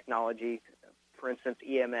technology, for instance,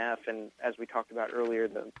 EMF, and as we talked about earlier,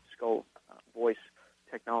 the skull voice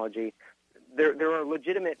technology, there are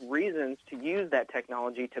legitimate reasons to use that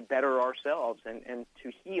technology to better ourselves and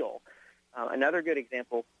to heal. Another good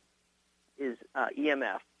example is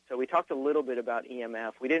EMF. So we talked a little bit about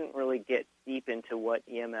EMF. We didn't really get deep into what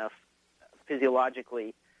EMF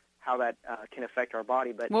physiologically, how that can affect our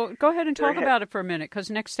body. But well, go ahead and talk about it for a minute, because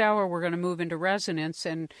next hour we're going to move into resonance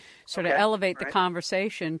and sort of elevate the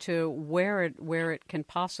conversation to where it can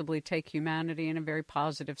possibly take humanity in a very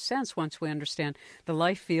positive sense once we understand the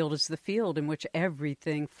life field is the field in which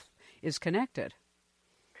everything is connected.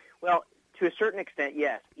 Well, to a certain extent,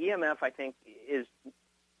 yes. EMF, I think,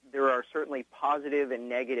 there are certainly positive and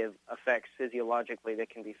negative effects physiologically that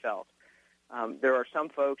can be felt. There are some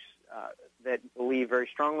folks that believe very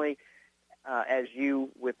strongly, as you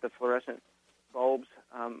with the fluorescent bulbs,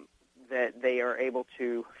 that they are able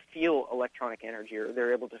to feel electronic energy, or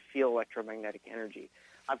they're able to feel electromagnetic energy.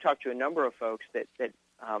 I've talked to a number of folks that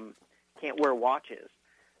can't wear watches,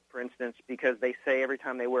 for instance, because they say every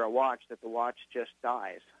time they wear a watch that the watch just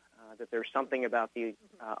dies. That there's something about the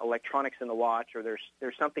electronics in the watch, or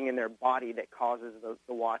there's something in their body that causes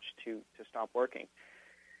the watch to stop working.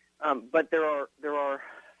 But there are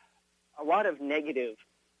a lot of negative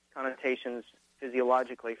connotations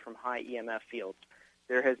physiologically from high EMF fields.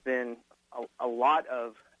 There has been a lot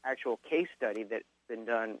of actual case study that's been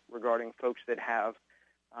done regarding folks that have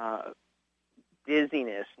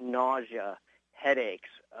dizziness, nausea, headaches,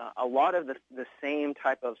 a lot of the same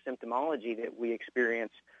type of symptomology that we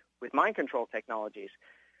experience with mind control technologies.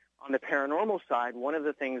 On the paranormal side, one of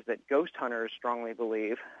the things that ghost hunters strongly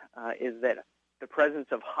believe is that the presence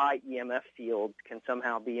of high EMF fields can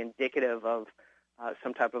somehow be indicative of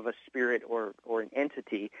some type of a spirit or an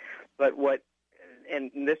entity. But we'll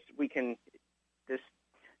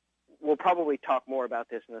probably talk more about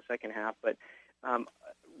this in the second half, but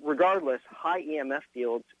regardless, high EMF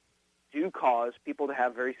fields do cause people to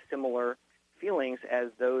have very similar feelings as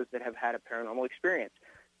those that have had a paranormal experience.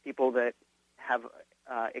 People that have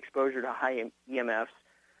exposure to high EMFs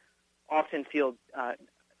often feel a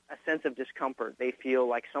sense of discomfort. They feel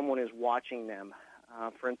like someone is watching them.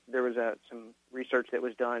 For instance, there was some research that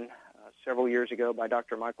was done several years ago by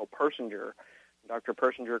Dr. Michael Persinger. Dr.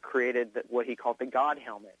 Persinger created what he called the God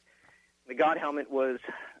helmet. The God helmet was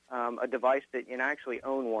a device that, and I actually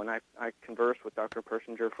own one. I conversed with Dr.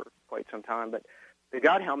 Persinger for quite some time, but the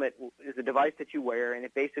God helmet is a device that you wear, and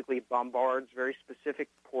it basically bombards very specific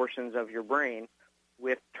portions of your brain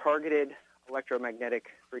with targeted electromagnetic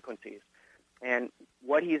frequencies. And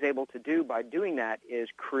what he's able to do by doing that is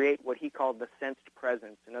create what he called the sensed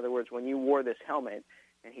presence. In other words, when you wore this helmet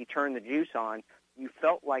and he turned the juice on, you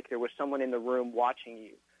felt like there was someone in the room watching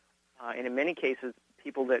you. And in many cases,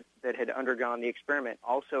 people that had undergone the experiment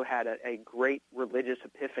also had a great religious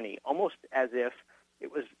epiphany, almost as if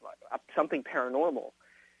it was something paranormal.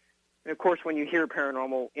 And, of course, when you hear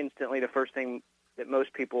paranormal, instantly the first thing that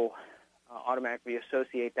most people automatically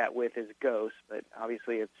associate that with is ghosts, but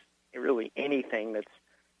obviously it's really anything that's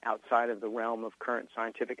outside of the realm of current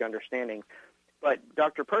scientific understanding. But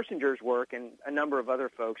Dr. Persinger's work and a number of other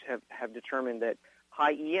folks have determined that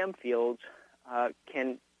high EM fields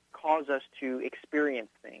can cause us to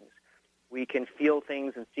experience things. We can feel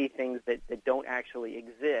things and see things that don't actually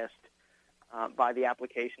exist by the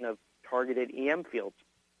application of targeted EM fields.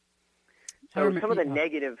 So some of the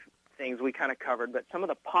negative things we kind of covered, but some of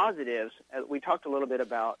the positives, we talked a little bit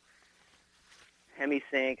about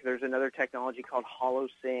hemisync. There's another technology called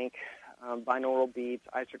holosync, binaural beats,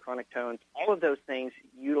 isochronic tones. All of those things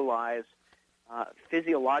utilize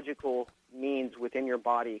physiological means within your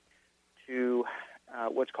body to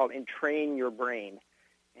what's called entrain your brain.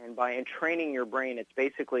 And by entraining your brain, it's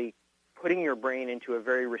basically putting your brain into a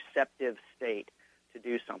very receptive state to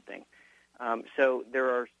do something. So there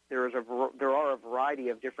are a variety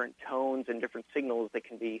of different tones and different signals that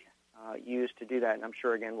can be used to do that. And I'm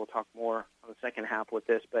sure, again, we'll talk more on the second half with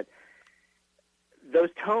this. But those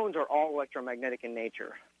tones are all electromagnetic in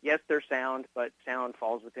nature. Yes, they're sound, but sound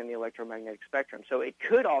falls within the electromagnetic spectrum. So it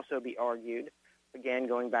could also be argued, again,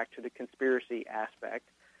 going back to the conspiracy aspect,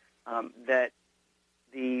 that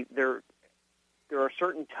there are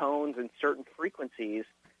certain tones and certain frequencies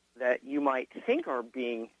that you might think are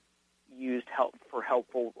being used for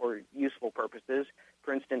helpful or useful purposes,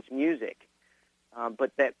 for instance, music,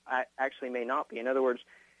 but that actually may not be. In other words,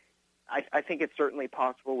 I think it's certainly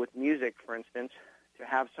possible with music, for instance, to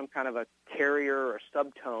have some kind of a carrier or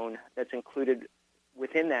subtone that's included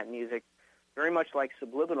within that music, very much like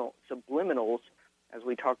subliminals, as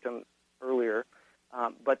we talked on earlier,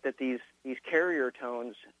 but that these carrier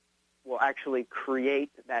tones will actually create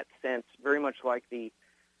that sense, very much like the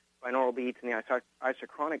binaural beats and the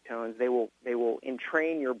isochronic tones. They will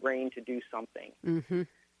entrain your brain to do something. Mm-hmm.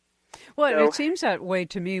 Well, so, it seems that way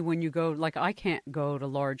to me when you go, like I can't go to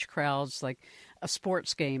large crowds, like a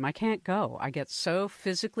sports game. I can't go. I get so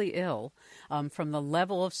physically ill from the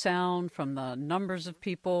level of sound, from the numbers of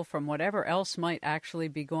people, from whatever else might actually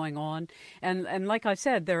be going on. And like I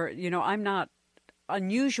said, I'm not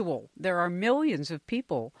unusual. There are millions of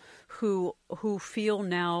people who feel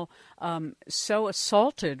now so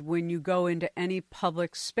assaulted when you go into any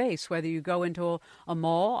public space, whether you go into a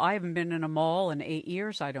mall. I haven't been in a mall in 8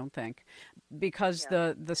 years, I don't think, because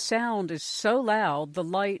the sound is so loud, the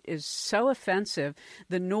light is so offensive,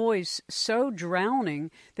 the noise so drowning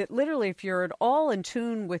that literally if you're at all in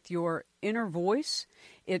tune with your inner voice,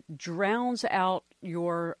 it drowns out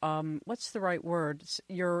your, what's the right word?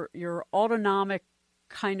 Your autonomic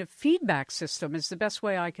kind of feedback system is the best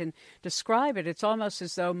way I can describe it. It's almost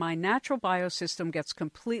as though my natural biosystem gets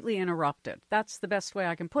completely interrupted. That's the best way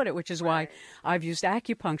I can put it, which is why I've used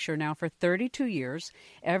acupuncture now for 32 years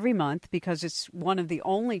every month, because it's one of the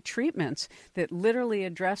only treatments that literally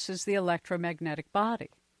addresses the electromagnetic body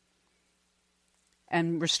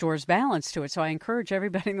and restores balance to it. So I encourage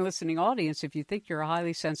everybody in the listening audience, if you think you're a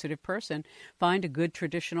highly sensitive person, find a good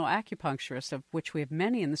traditional acupuncturist, of which we have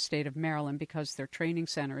many in the state of Maryland because their training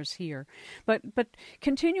center is here. But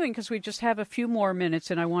continuing, because we just have a few more minutes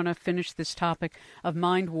and I want to finish this topic of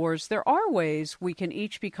mind wars, there are ways we can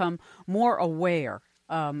each become more aware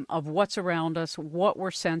of what's around us, what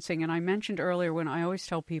we're sensing. And I mentioned earlier when I always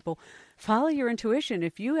tell people, follow your intuition.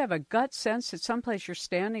 If you have a gut sense that someplace you're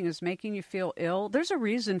standing is making you feel ill, there's a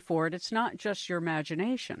reason for it. It's not just your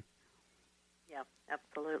imagination. Yeah,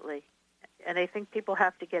 absolutely. And I think people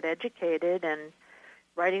have to get educated, and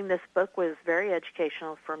writing this book was very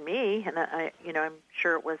educational for me, and I'm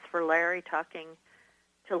sure it was for Larry, talking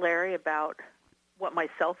to Larry about what my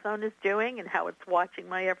cell phone is doing and how it's watching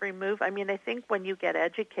my every move. I mean, I think when you get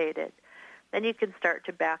educated, then you can start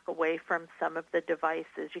to back away from some of the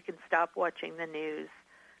devices. You can stop watching the news,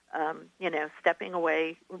 stepping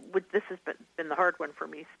away. This has been the hard one for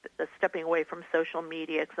me, stepping away from social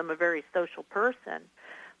media, because I'm a very social person.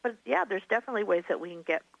 But, yeah, there's definitely ways that we can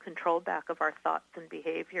get control back of our thoughts and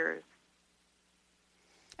behaviors.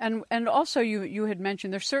 And also you had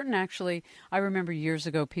mentioned there's certain, actually, I remember years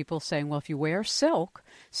ago people saying, well, if you wear silk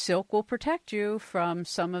will protect you from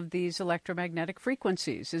some of these electromagnetic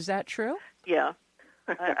frequencies. Is that true? Yeah.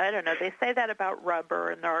 I don't know. They say that about rubber,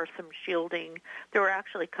 and there are some shielding. There are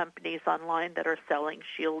actually companies online that are selling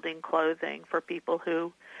shielding clothing for people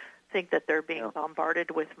who think that they're being bombarded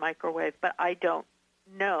with microwave, but I don't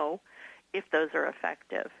know if those are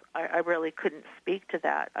effective. I really couldn't speak to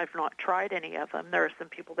that. I've not tried any of them. There are some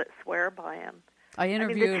people that swear by them. I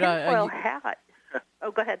interviewed the tinfoil hat.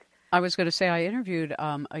 Oh, go ahead. I was going to say I interviewed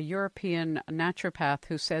a European naturopath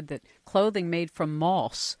who said that clothing made from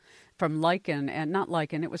moss, from lichen, and not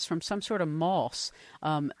lichen, it was from some sort of moss,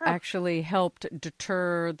 actually helped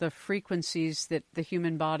deter the frequencies that the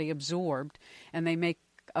human body absorbed. And they make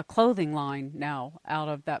a clothing line now out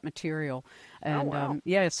of that material. And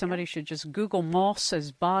somebody should just Google moss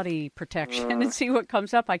as body protection and see what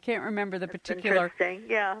comes up. I can't remember the particular. Interesting,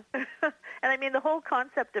 yeah. And I mean, the whole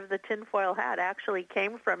concept of the tinfoil hat actually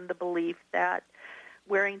came from the belief that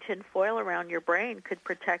wearing tinfoil around your brain could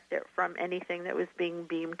protect it from anything that was being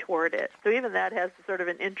beamed toward it. So even that has sort of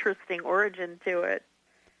an interesting origin to it.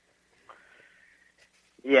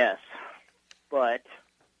 Yes, but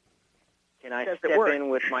can I step in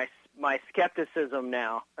with my skepticism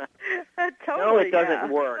now? Totally, no, it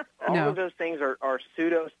doesn't work. All No. of those things are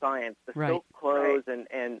pseudoscience. The silk clothes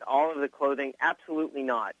and all of the clothing, absolutely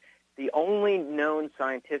not. The only known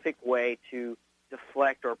scientific way to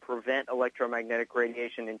deflect or prevent electromagnetic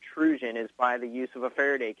radiation intrusion is by the use of a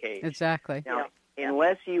Faraday cage. Exactly. Now,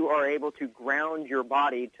 unless you are able to ground your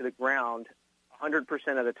body to the ground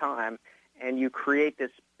 100% of the time, and you create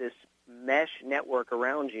this mesh network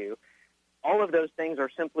around you, all of those things are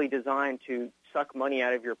simply designed to suck money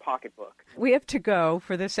out of your pocketbook. We have to go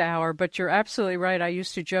for this hour, but you're absolutely right. I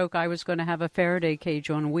used to joke I was going to have a Faraday cage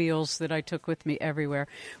on wheels that I took with me everywhere.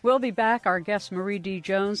 We'll be back. Our guests, Marie D.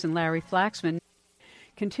 Jones and Larry Flaxman.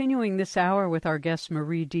 Continuing this hour with our guests,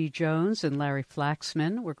 Marie D. Jones and Larry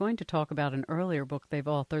Flaxman, we're going to talk about an earlier book they've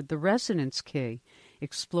authored, The Resonance Key,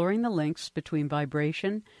 exploring the links between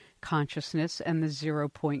vibration, consciousness, and the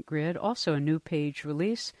zero-point grid, also a new page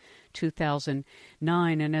release,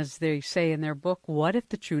 2009. And as they say in their book, what if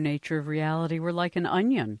the true nature of reality were like an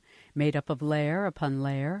onion, made up of layer upon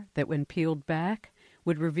layer, that when peeled back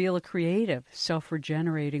would reveal a creative,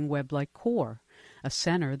 self-regenerating web-like core, a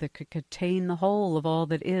center that could contain the whole of all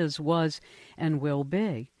that is, was, and will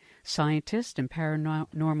be. Scientists and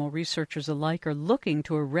paranormal researchers alike are looking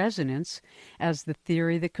to a resonance as the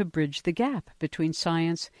theory that could bridge the gap between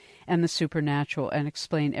science and the supernatural and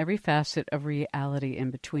explain every facet of reality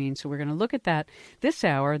in between. So we're going to look at that this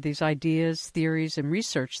hour, these ideas, theories, and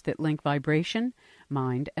research that link vibration,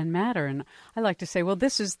 mind, and matter. And I like to say, well,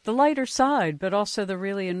 this is the lighter side, but also the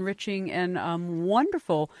really enriching and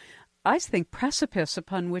wonderful, I think, precipice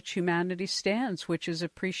upon which humanity stands, which is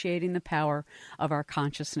appreciating the power of our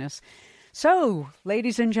consciousness. So,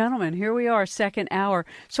 ladies and gentlemen, here we are, second hour.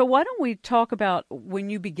 So why don't we talk about, when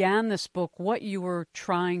you began this book, what you were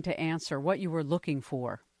trying to answer, what you were looking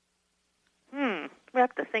for? We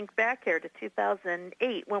have to think back here to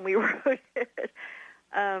 2008 when we wrote it.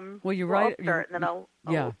 Well, you're I'll right. start, and then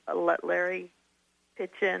I'll let Larry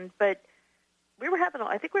pitch in. But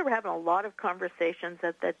I think we were having a lot of conversations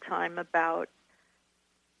at that time about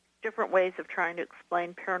different ways of trying to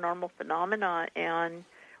explain paranormal phenomena, and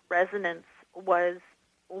resonance was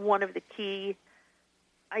one of the key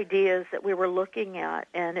ideas that we were looking at.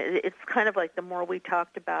 And it's kind of like the more we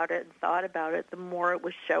talked about it and thought about it, the more it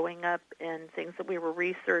was showing up in things that we were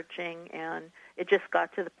researching, and it just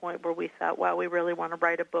got to the point where we thought, wow, we really want to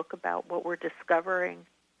write a book about what we're discovering.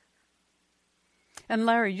 And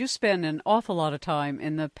Larry, you spend an awful lot of time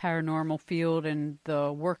in the paranormal field, and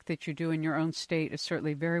the work that you do in your own state is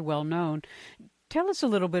certainly very well known. Tell us a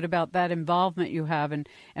little bit about that involvement you have,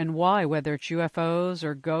 and why, whether it's UFOs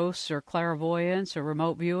or ghosts or clairvoyance or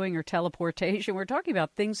remote viewing or teleportation. We're talking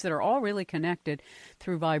about things that are all really connected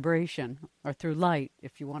through vibration or through light,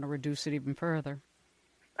 if you want to reduce it even further.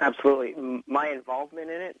 Absolutely. My involvement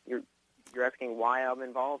in it, you're asking why I'm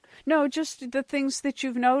involved? No, just the things that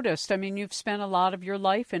you've noticed. I mean, you've spent a lot of your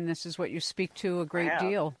life, and this is what you speak to a great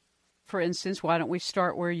deal. For instance, why don't we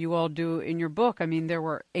start where you all do in your book? I mean, there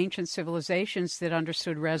were ancient civilizations that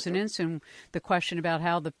understood resonance, and the question about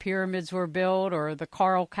how the pyramids were built, or the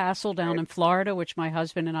Carl Castle down in Florida, which my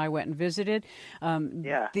husband and I went and visited.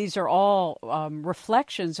 These are all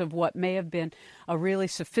reflections of what may have been a really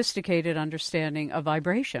sophisticated understanding of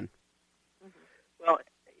vibration. Well,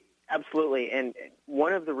 absolutely. And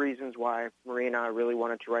one of the reasons why Marie and I really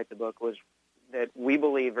wanted to write the book was that we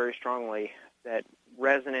believe very strongly that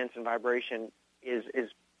resonance and vibration is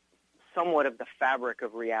somewhat of the fabric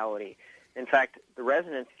of reality. In fact, the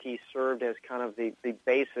resonance key served as kind of the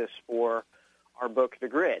basis for our book, The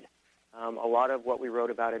Grid. A lot of what we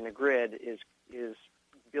wrote about in The Grid is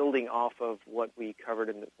building off of what we covered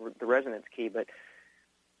in the resonance key. But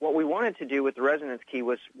what we wanted to do with the resonance key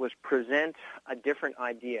was present a different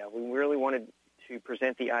idea. We really wanted to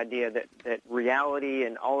present the idea that reality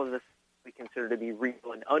and all of this we consider to be real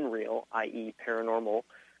and unreal, i.e. paranormal,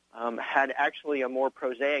 had actually a more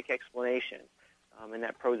prosaic explanation. And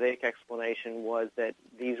that prosaic explanation was that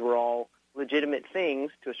these were all legitimate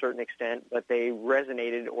things to a certain extent, but they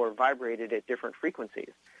resonated or vibrated at different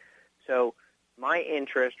frequencies. So my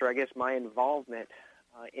interest, or I guess my involvement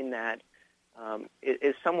in that,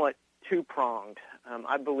 is somewhat two-pronged.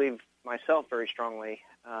 I believe myself very strongly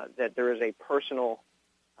that there is a personal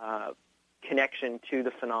connection to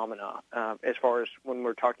the phenomena as far as when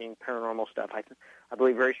we're talking paranormal stuff. I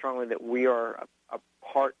believe very strongly that we are a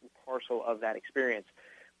part and parcel of that experience.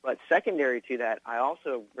 But secondary to that, I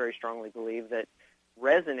also very strongly believe that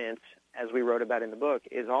resonance, as we wrote about in the book,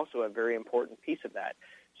 is also a very important piece of that.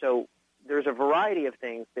 So there's a variety of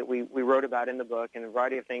things that we wrote about in the book and a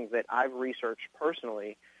variety of things that I've researched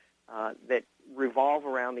personally that revolve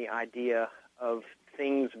around the idea of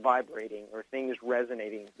things vibrating or things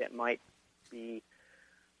resonating that might be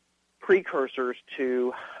precursors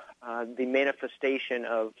to the manifestation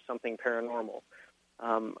of something paranormal.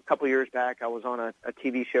 A couple years back, I was on a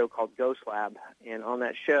TV show called Ghost Lab, and on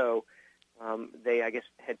that show, they, I guess,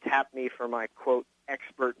 had tapped me for my, quote,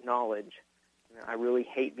 expert knowledge. I really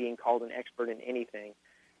hate being called an expert in anything,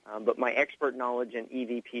 but my expert knowledge in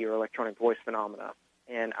EVP, or electronic voice phenomena.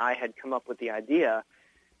 And I had come up with the idea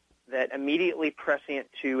that immediately prescient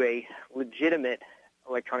to a legitimate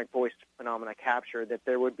electronic voice phenomena capture, that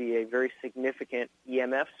there would be a very significant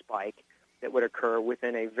EMF spike that would occur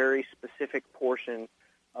within a very specific portion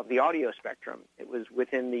of the audio spectrum. It was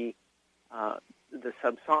within the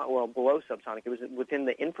subsonic, well, below subsonic. It was within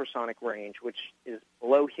the infrasonic range, which is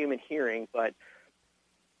below human hearing, but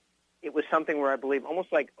it was something where I believe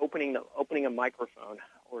almost like opening a microphone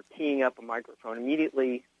or keying up a microphone.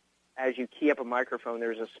 Immediately as you key up a microphone,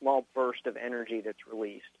 there's a small burst of energy that's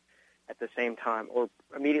released at the same time, or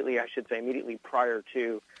immediately prior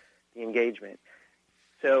to the engagement.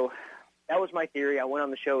 So that was my theory. I went on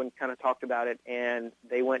the show and kind of talked about it, and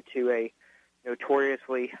they went to a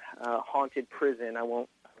notoriously haunted prison. I won't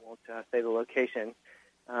say the location,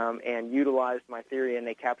 and utilized my theory, and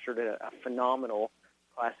they captured a phenomenal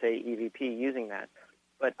Class A EVP using that.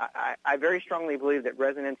 But I very strongly believe that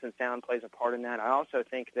resonance and sound plays a part in that. I also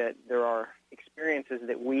think that there are experiences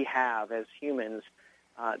that we have as humans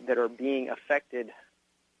that are being affected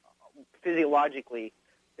physiologically,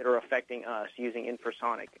 that are affecting us using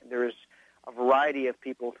infrasonic. There's a variety of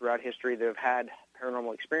people throughout history that have had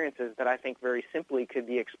paranormal experiences that I think very simply could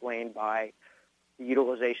be explained by the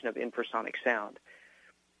utilization of infrasonic sound.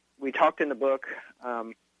 We talked in the book,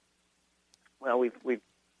 we've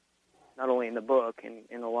not only in the book and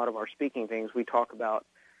in a lot of our speaking things, we talk about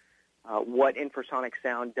what infrasonic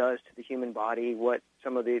sound does to the human body, what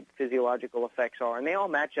some of the physiological effects are, and they all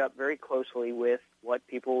match up very closely with what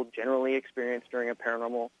people generally experience during a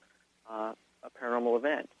paranormal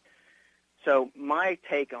event. So my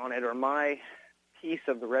take on it, or my piece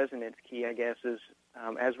of the resonance key, I guess, is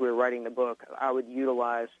as we were writing the book, I would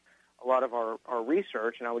utilize a lot of our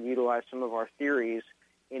research, and I would utilize some of our theories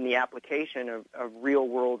in the application of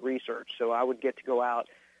real-world research. So I would get to go out.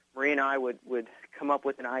 Marie and I would come up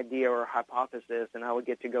with an idea or a hypothesis, and I would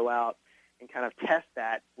get to go out and kind of test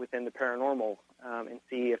that within the paranormal and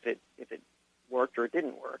see if it worked or it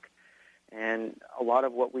didn't work. And a lot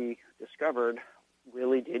of what we discovered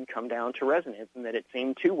really did come down to resonance, and that it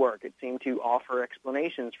seemed to work. It seemed to offer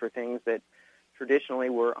explanations for things that traditionally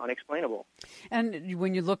were unexplainable. And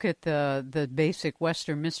when you look at the basic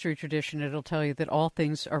Western mystery tradition, it'll tell you that all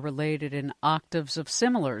things are related in octaves of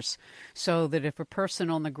similars, so that if a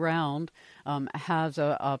person on the ground has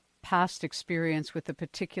a past experience with a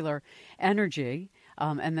particular energy,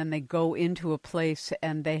 and then they go into a place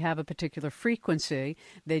and they have a particular frequency,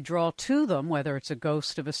 they draw to them, whether it's a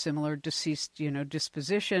ghost of a similar deceased,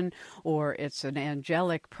 disposition, or it's an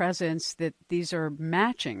angelic presence, that these are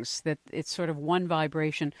matchings, that it's sort of one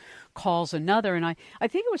vibration calls another. And I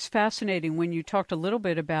think it was fascinating when you talked a little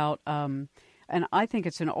bit about, and I think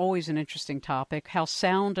it's always an interesting topic, how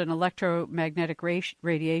sound and electromagnetic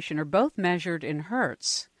radiation are both measured in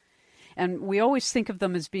hertz. And we always think of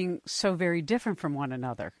them as being so very different from one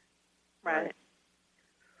another. Right.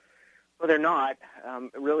 Well, they're not.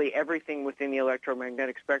 Really, everything within the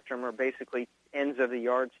electromagnetic spectrum are basically ends of the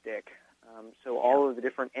yardstick. So all of the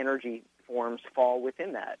different energy forms fall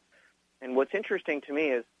within that. And what's interesting to me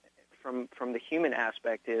is, from the human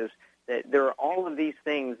aspect, is that there are all of these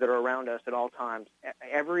things that are around us at all times.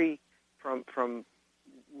 From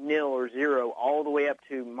nil or zero all the way up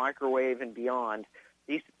to microwave and beyond.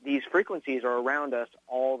 These frequencies are around us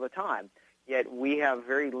all the time, yet we have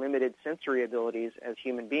very limited sensory abilities as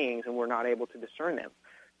human beings, and we're not able to discern them.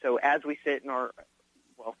 So as we sit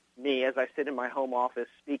as I sit in my home office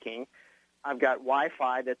speaking, I've got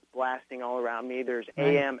Wi-Fi that's blasting all around me. There's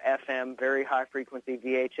AM, FM, very high frequency,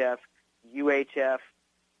 VHF, UHF,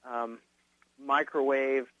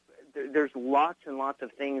 microwave. There's lots and lots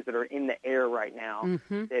of things that are in the air right now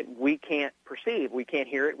that we can't perceive. We can't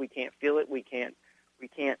hear it. We can't feel it. We can't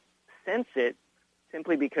sense it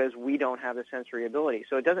simply because we don't have the sensory ability.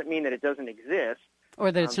 So it doesn't mean that it doesn't exist. Or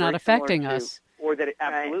that it's not affecting us. Or that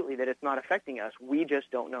absolutely that it's not affecting us. We just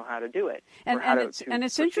don't know how to do it. And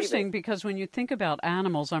it's interesting because when you think about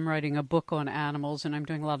animals, I'm writing a book on animals and I'm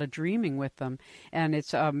doing a lot of dreaming with them. And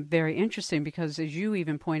it's very interesting because, as you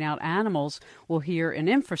even point out, animals will hear an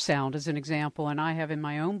infrasound as an example. And I have in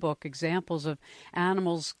my own book examples of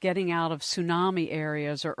animals getting out of tsunami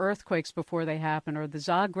areas or earthquakes before they happen, or the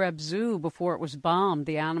Zagreb Zoo before it was bombed.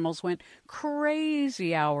 The animals went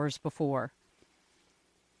crazy hours before.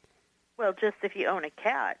 Well, just if you own a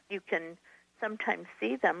cat, you can sometimes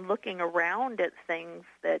see them looking around at things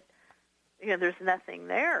that, there's nothing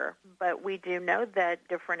there. But we do know that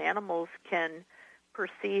different animals can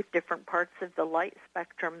perceive different parts of the light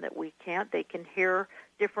spectrum that we can't. They can hear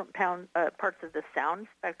different parts of the sound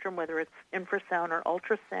spectrum, whether it's infrasound or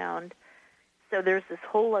ultrasound. So there's this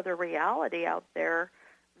whole other reality out there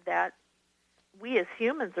that we as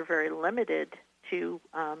humans are very limited to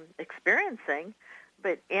experiencing,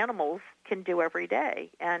 but animals can do every day.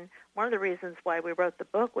 And one of the reasons why we wrote the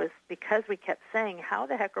book was because we kept saying, how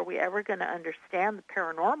the heck are we ever going to understand the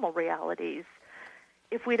paranormal realities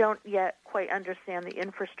if we don't yet quite understand the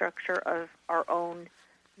infrastructure of our own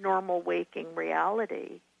normal waking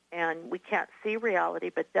reality? And we can't see reality,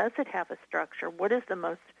 but does it have a structure? What is the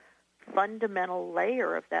most fundamental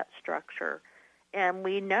layer of that structure? And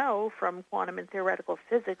we know from quantum and theoretical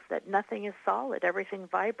physics that nothing is solid. Everything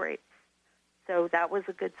vibrates. So that was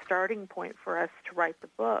a good starting point for us to write the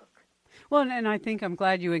book. Well, and I think I'm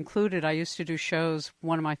glad you included, I used to do shows,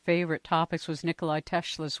 one of my favorite topics was Nikola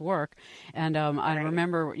Tesla's work, and I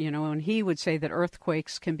remember, when he would say that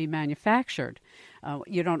earthquakes can be manufactured.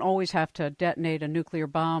 You don't always have to detonate a nuclear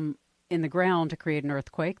bomb in the ground to create an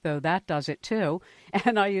earthquake, though that does it too.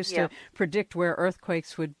 And I used to predict where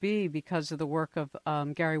earthquakes would be because of the work of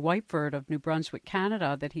Gary Whiteford of New Brunswick,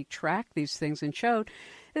 Canada, that he tracked these things and showed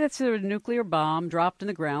that's a nuclear bomb dropped in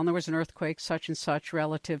the ground. There was an earthquake such and such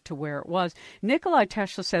relative to where it was. Nikola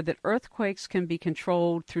Tesla said that earthquakes can be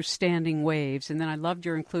controlled through standing waves. And then I loved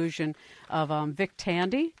your inclusion of Vic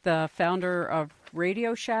Tandy, the founder of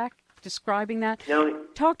Radio Shack, describing that. No,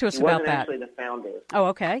 talk to us about that. He wasn't actually the founder. Oh,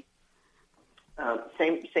 okay.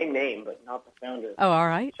 Same name, but not the founder. Oh, all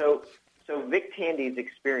right. So Vic Tandy's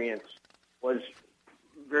experience was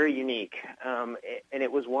very unique, and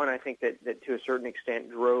it was one I think that to a certain extent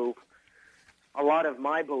drove a lot of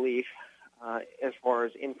my belief as far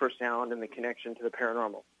as infrasound and the connection to the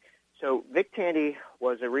paranormal. So Vic Tandy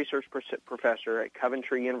was a research professor at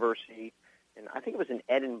Coventry University, and I think it was in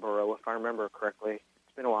Edinburgh, if I remember correctly.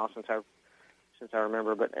 It's been a while since I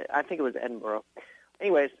remember, but I think it was Edinburgh.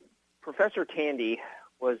 Anyways, Professor Tandy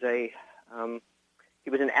was he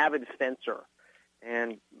was an avid fencer,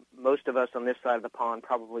 and most of us on this side of the pond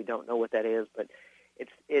probably don't know what that is, but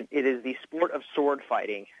it is the sport of sword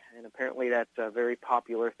fighting, and apparently that's a very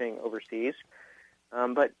popular thing overseas.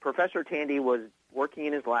 But Professor Tandy was working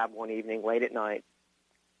in his lab one evening late at night,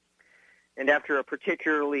 and after a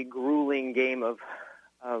particularly grueling game of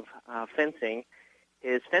fencing,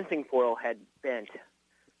 his fencing foil had bent.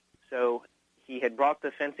 So he had brought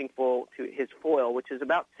the fencing foil to his foil, which is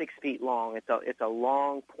about 6 feet long. It's a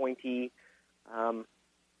long, pointy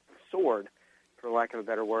sword, for lack of a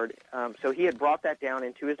better word. So he had brought that down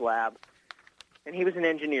into his lab, and he was an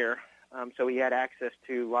engineer, so he had access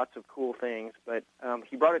to lots of cool things. But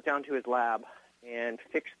he brought it down to his lab and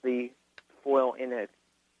fixed the foil in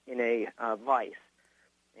a vise,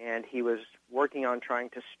 and he was working on trying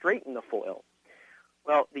to straighten the foil.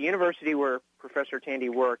 Well, the university where Professor Tandy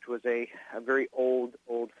worked was a very old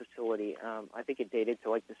facility. I think it dated to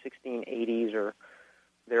like the 1680s or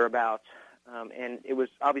thereabouts. And it was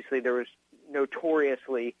obviously there was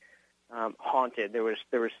notoriously haunted. There was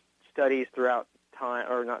studies throughout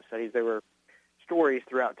time, or not studies. There were stories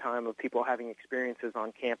throughout time of people having experiences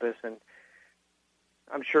on campus, and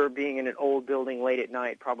I'm sure being in an old building late at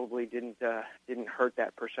night probably didn't hurt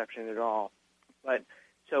that perception at all. But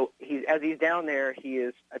so as he's down there, he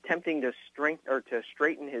is attempting to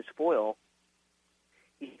straighten his foil.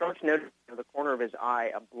 He starts noticing in the corner of his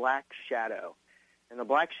eye a black shadow, and the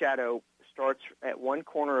black shadow starts at one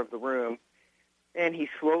corner of the room, and he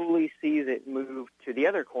slowly sees it move to the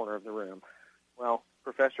other corner of the room. Well,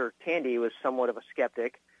 Professor Tandy was somewhat of a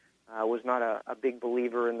skeptic, was not a big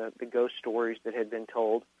believer in the ghost stories that had been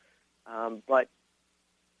told, but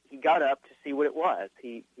he got up to see what it was.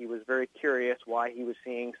 He was very curious why he was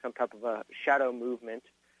seeing some type of a shadow movement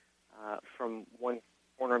from one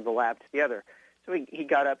corner of the lab to the other. So he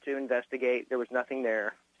got up to investigate. There was nothing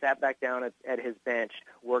there. Sat back down at his bench,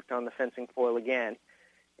 worked on the fencing foil again,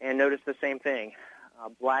 and noticed the same thing. A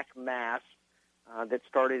black mass that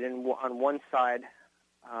started on one side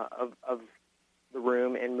of the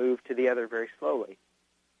room and moved to the other very slowly.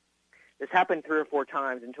 This happened 3 or 4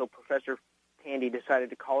 times until Professor Tandy decided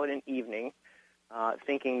to call it an evening,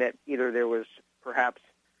 thinking that either there was perhaps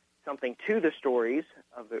something to the stories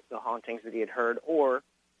of the hauntings that he had heard, or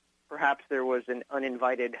perhaps there was an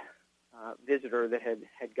uninvited visitor that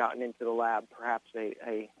had gotten into the lab, perhaps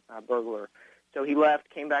a burglar. So he left,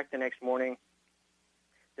 came back the next morning.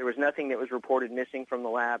 There was nothing that was reported missing from the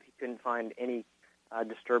lab. He couldn't find any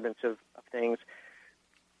disturbance of things.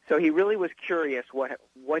 So he really was curious what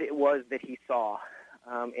it was that he saw.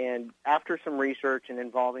 And after some research and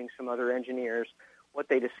involving some other engineers, what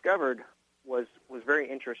they discovered was very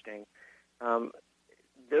interesting.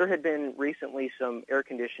 There had been recently some air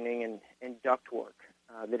conditioning and duct work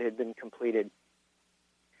that had been completed.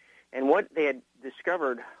 And what they had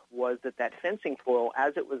discovered was that fencing foil,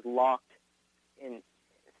 as it was locked in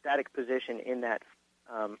static position in that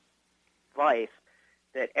vise,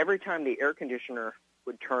 that every time the air conditioner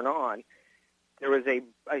would turn on, there was a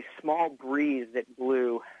small breeze that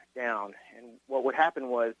blew down. And what would happen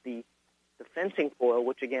was the fencing foil,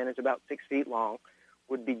 which again is about 6 feet long,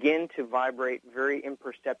 would begin to vibrate very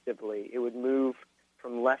imperceptibly. It would move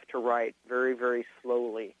from left to right very, very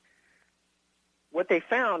slowly. What they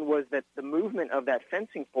found was that the movement of that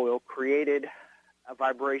fencing foil created a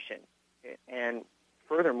vibration. And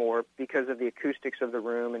furthermore, because of the acoustics of the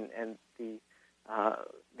room and the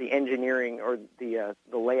engineering or the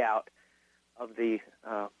layout of the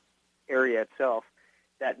area itself,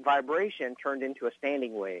 that vibration turned into a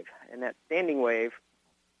standing wave. And that standing wave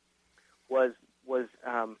was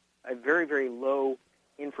a very, very low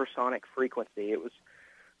infrasonic frequency. It was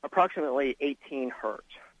approximately 18 hertz,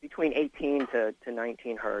 between 18 to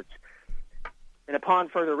 19 hertz. And upon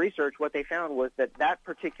further research, what they found was that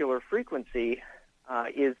particular frequency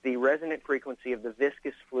is the resonant frequency of the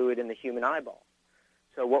viscous fluid in the human eyeball.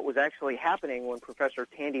 So what was actually happening when Professor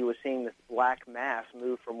Tandy was seeing this black mass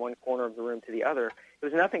move from one corner of the room to the other, it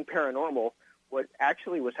was nothing paranormal. What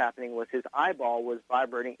actually was happening was his eyeball was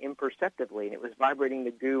vibrating imperceptibly, and it was vibrating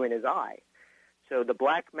the goo in his eye. So the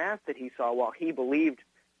black mass that he saw, while he believed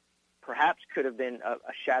perhaps could have been a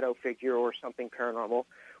shadow figure or something paranormal,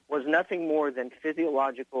 was nothing more than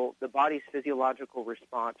the body's physiological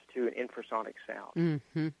response to an infrasonic sound.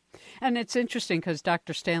 Mm-hmm. And it's interesting because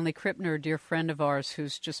Dr. Stanley Krippner, a dear friend of ours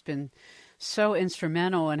who's just been so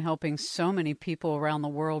instrumental in helping so many people around the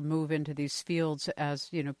world move into these fields as,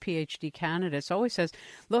 PhD candidates, always says,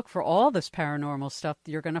 look, for all this paranormal stuff,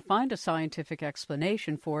 you're going to find a scientific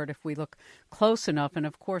explanation for it if we look close enough. And,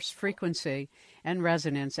 of course, frequency and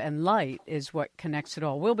resonance and light is what connects it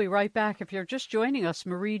all. We'll be right back. If you're just joining us,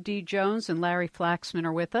 Marie D. Jones and Larry Flaxman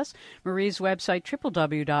are with us. Marie's website,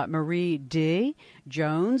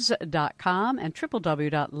 www.mariedjones.com and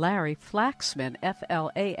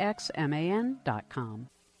www.larryflaxman.com.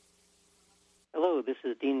 Hello, this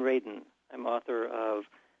is Dean Radin. I'm author of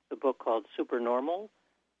the book called Supernormal.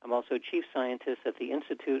 I'm also chief scientist at the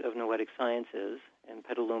Institute of Noetic Sciences in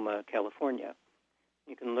Petaluma, California.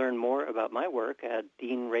 You can learn more about my work at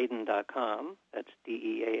deanradin.com. That's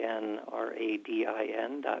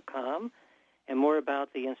DeanRadin.com. And more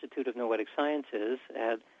about the Institute of Noetic Sciences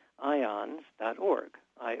at ions.org,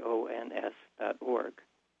 IONS.org.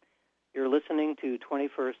 You're listening to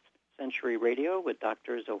 21st Century Radio with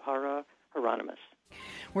Dr. Zohara Hieronimus.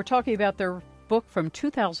 We're talking about their book from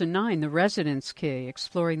 2009, The Resonance Key,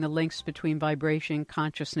 exploring the links between vibration,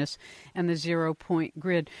 consciousness, and the zero-point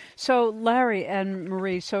grid. So, Larry and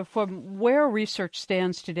Marie, so from where research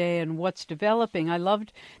stands today and what's developing, I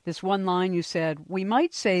loved this one line you said, we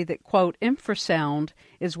might say that, quote, infrasound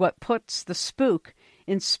is what puts the spook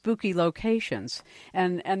in spooky locations,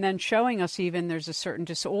 and then showing us even there's a certain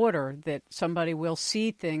disorder that somebody will see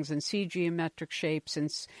things and see geometric shapes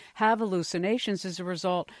and have hallucinations as a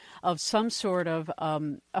result of some sort of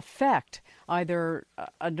effect, either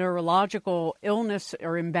a neurological illness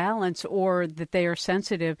or imbalance, or that they are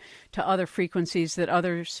sensitive to other frequencies that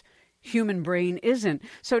others' human brain isn't.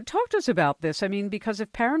 So talk to us about this. I mean, because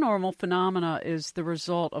if paranormal phenomena is the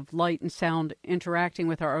result of light and sound interacting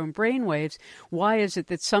with our own brain waves, why is it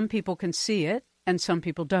that some people can see it and some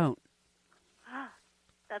people don't?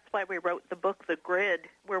 That's why we wrote the book, The Grid,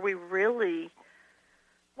 where we really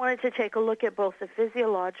wanted to take a look at both the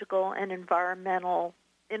physiological and environmental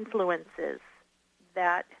influences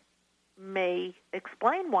that may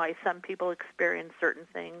explain why some people experience certain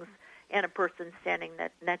things and a person standing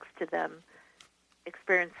next to them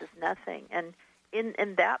experiences nothing. And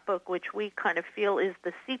in that book, which we kind of feel is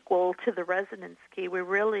the sequel to The Resonance Key, we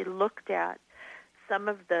really looked at some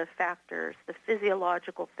of the factors, the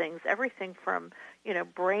physiological things, everything from,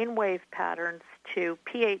 brainwave patterns to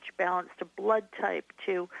pH balance to blood type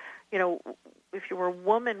to, if you were a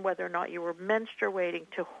woman, whether or not you were menstruating,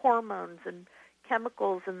 to hormones and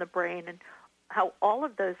chemicals in the brain, and how all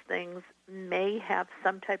of those things may have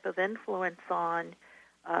some type of influence on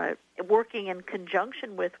working in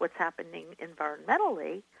conjunction with what's happening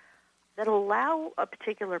environmentally that allow a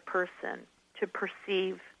particular person to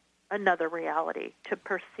perceive another reality, to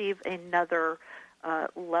perceive another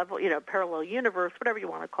level, parallel universe, whatever you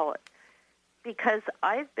want to call it. Because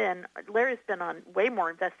Larry's been on way more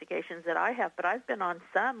investigations than I have, but I've been on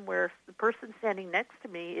some where the person standing next to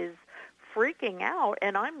me is freaking out,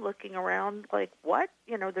 and I'm looking around like, what?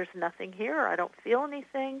 There's nothing here. I don't feel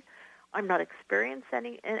anything. I'm not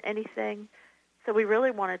experiencing anything. So we really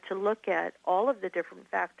wanted to look at all of the different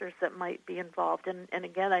factors that might be involved. And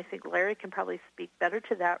again, I think Larry can probably speak better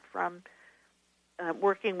to that from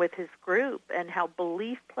working with his group and how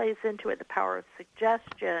belief plays into it, the power of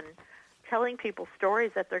suggestion, telling people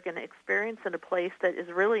stories that they're going to experience in a place that is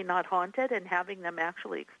really not haunted and having them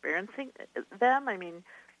actually experiencing them. I mean,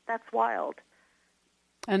 that's wild.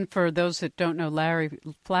 And for those that don't know, Larry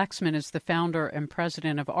Flaxman is the founder and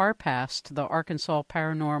president of ARPAST, the Arkansas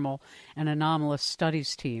Paranormal and Anomalous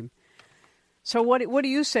Studies Team. So what do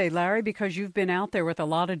you say, Larry? Because you've been out there with a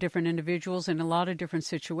lot of different individuals in a lot of different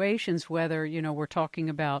situations, whether, we're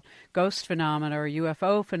talking about ghost phenomena or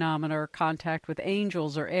UFO phenomena or contact with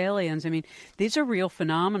angels or aliens. I mean, these are real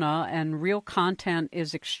phenomena and real content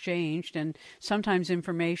is exchanged, and sometimes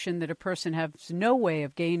information that a person has no way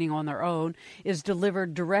of gaining on their own is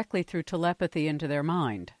delivered directly through telepathy into their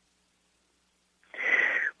mind.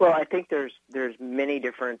 Well, I think there's many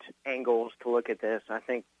different angles to look at this. I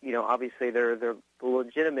think, obviously there are the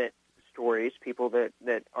legitimate stories, people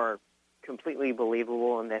that are completely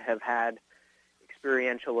believable and that have had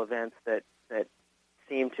experiential events that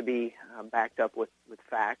seem to be backed up with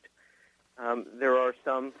fact. There are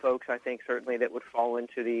some folks, I think, certainly that would fall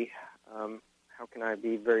into the, how can I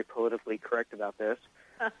be very politically correct about this,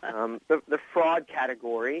 the fraud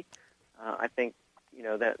category. I think,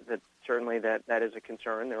 that certainly that is a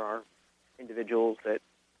concern. There are individuals that,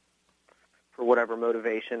 for whatever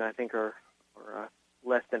motivation, I think are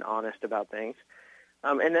less than honest about things.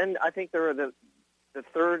 And then I think there are the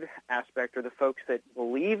third aspect, or the folks that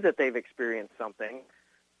believe that they've experienced something,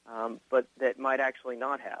 but that might actually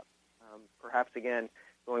not have. Perhaps, again,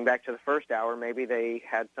 going back to the first hour, maybe they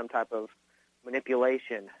had some type of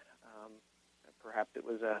manipulation. Perhaps it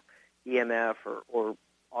was a EMF or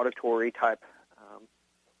auditory type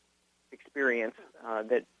experience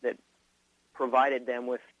that provided them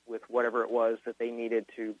with whatever it was that they needed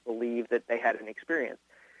to believe that they had an experience.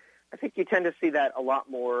 I think you tend to see that a lot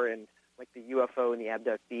more in like the UFO and the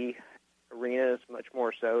abductee arenas, much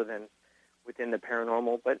more so than within the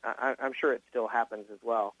paranormal, but I'm sure it still happens as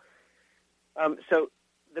well. So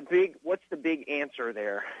what's the big answer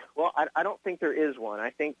there? Well, I don't think there is one. I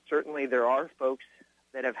think certainly there are folks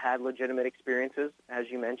that have had legitimate experiences. As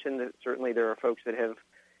you mentioned, that certainly there are folks that have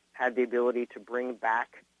had the ability to bring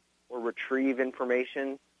back or retrieve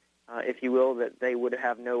information, if you will, that they would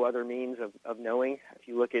have no other means of knowing. If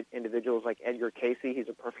you look at individuals like Edgar Casey, he's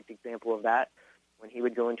a perfect example of that. When he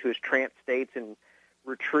would go into his trance states and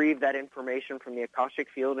retrieve that information from the Akashic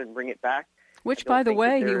field and bring it back. Which, by the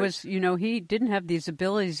way, he was, he didn't have these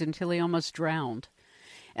abilities until he almost drowned.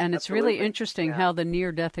 And it's Absolutely. really interesting how the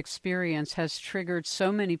near-death experience has triggered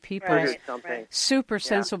so many people's super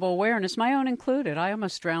sensible awareness, my own included. I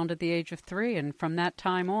almost drowned at the age of 3, and from that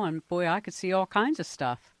time on, boy, I could see all kinds of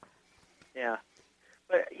stuff. Yeah.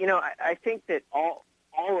 But, I think that all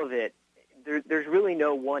of it, there's really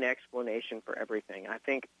no one explanation for everything. I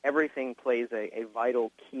think everything plays a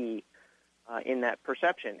vital key in that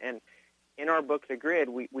perception. And in our book, The Grid,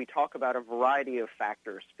 we talk about a variety of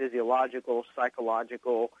factors, physiological,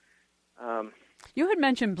 psychological. You had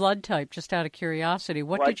mentioned blood type, just out of curiosity.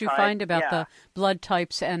 What did you find about the blood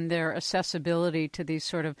types and their accessibility to these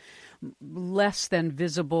sort of less than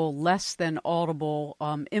visible, less than audible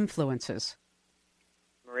influences?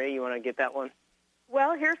 Maria, you want to get that one?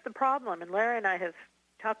 Well, here's the problem, and Larry and I have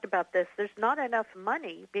talked about this. There's not enough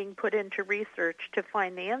money being put into research to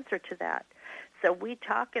find the answer to that. So we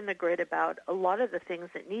talk in The Grid about a lot of the things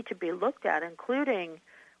that need to be looked at, including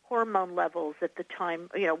hormone levels at the time,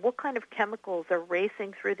 what kind of chemicals are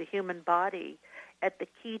racing through the human body at the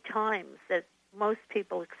key times that most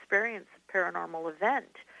people experience a paranormal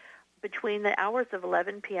event. Between the hours of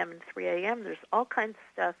 11 p.m. and 3 a.m., there's all kinds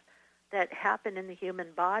of stuff that happen in the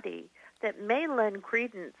human body that may lend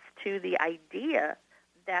credence to the idea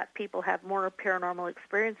that people have more paranormal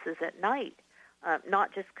experiences at night.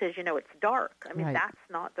 not just because, it's dark. I mean, Right. That's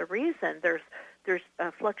not the reason. There's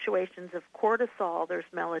fluctuations of cortisol, there's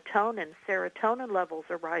melatonin, serotonin levels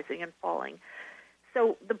are rising and falling.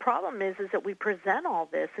 So the problem is that we present all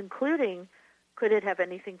this, including could it have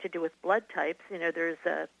anything to do with blood types? There's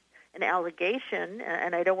an allegation,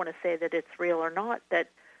 and I don't want to say that it's real or not, that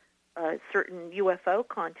certain UFO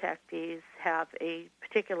contactees have a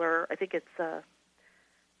particular, I think it's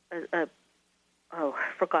I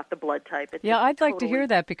forgot the blood type. It's I'd like to hear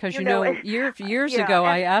that because, years ago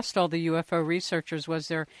I asked all the UFO researchers, was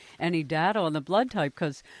there any data on the blood type?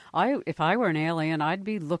 Because if I were an alien, I'd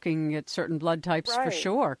be looking at certain blood types for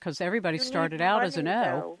sure, because everybody started out as an O.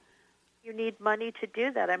 Though. You need money to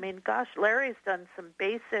do that. I mean, gosh, Larry's done some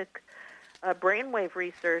basic brainwave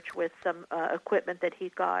research with some equipment that he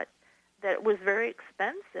got that was very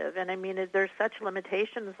expensive. And, I mean, there's such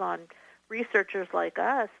limitations on researchers like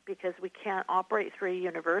us because we can't operate through a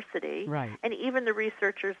university. Right. And even the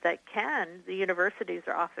researchers that can, the universities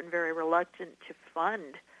are often very reluctant to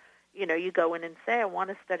fund. You go in and say, I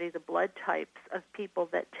want to study the blood types of people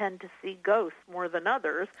that tend to see ghosts more than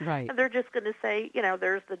others. Right. And they're just going to say,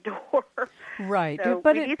 there's the door. Right. So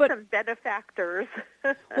we need some benefactors.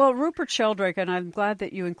 Well, Rupert Sheldrake, and I'm glad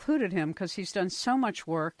that you included him because he's done so much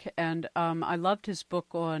work, and I loved his book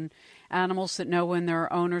on animals that know when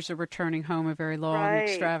their owners are returning home, a very long,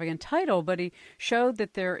 extravagant title, but he showed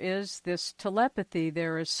that there is this telepathy.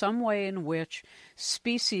 There is some way in which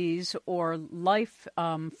species or life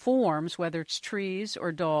forms, whether it's trees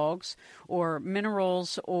or dogs or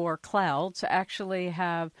minerals or clouds, actually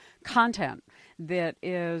have content that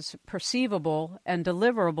is perceivable and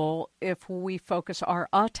deliverable if we focus our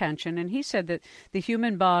attention. And he said that the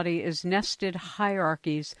human body is nested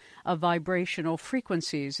hierarchies of vibrational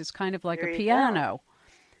frequencies. It's kind of like a piano.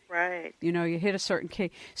 Right. You hit a certain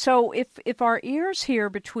key. So if our ears hear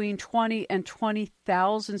between 20 and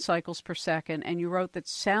 20,000 cycles per second, and you wrote that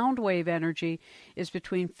sound wave energy is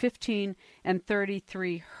between 15 and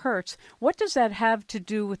 33 hertz, what does that have to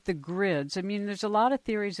do with the grids? I mean, there's a lot of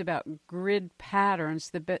theories about grid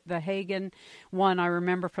patterns. The Hagen one I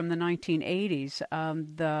remember from the 1980s.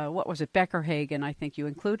 What was it? Becker Hagen, I think you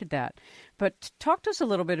included that. But talk to us a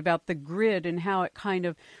little bit about the grid and how it kind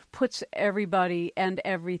of puts everybody and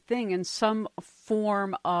everything in some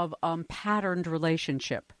form of patterned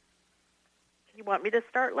relationship. You want me to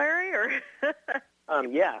start, Larry? Or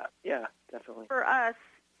Yeah, definitely. For us,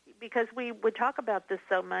 because we would talk about this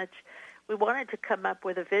so much, we wanted to come up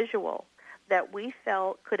with a visual that we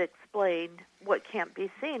felt could explain what can't be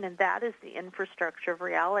seen, and that is the infrastructure of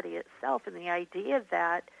reality itself, and the idea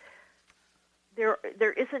that there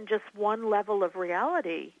isn't just one level of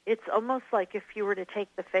reality. It's almost like if you were to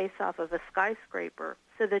take the face off of a skyscraper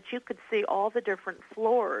so that you could see all the different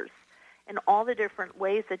floors and all the different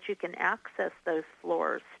ways that you can access those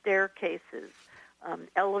floors, staircases,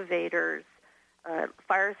 elevators,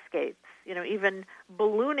 fire escapes, even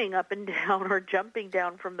ballooning up and down or jumping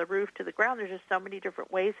down from the roof to the ground. There's just so many different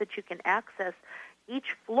ways that you can access.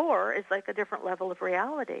 Each floor is like a different level of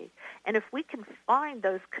reality. And if we can find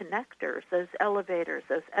those connectors, those elevators,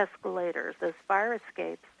 those escalators, those fire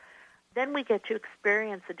escapes, then we get to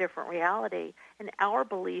experience a different reality. And our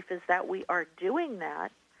belief is that we are doing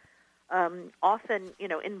that, often,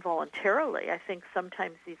 involuntarily. I think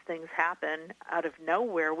sometimes these things happen out of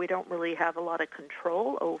nowhere. We don't really have a lot of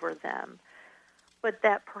control over them. But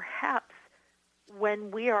that perhaps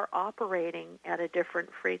when we are operating at a different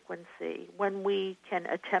frequency, when we can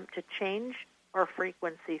attempt to change our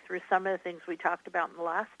frequency through some of the things we talked about in the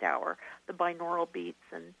last hour, the binaural beats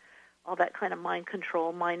and all that kind of mind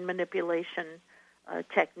control, mind manipulation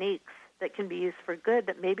techniques that can be used for good,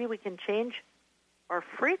 that maybe we can change our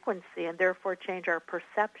frequency and therefore change our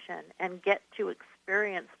perception and get to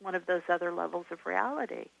experience one of those other levels of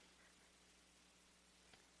reality.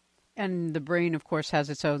 And the brain, of course, has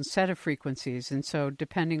its own set of frequencies. And so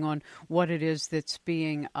depending on what it is that's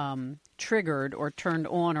being triggered or turned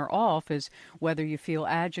on or off is whether you feel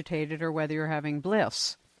agitated or whether you're having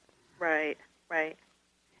bliss. Right.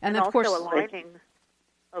 And of also course, aligning.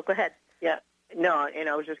 Oh, go ahead. Yeah. No, and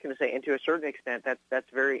I was just going to say, and to a certain extent, that's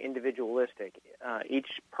very individualistic. Each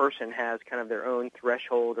person has kind of their own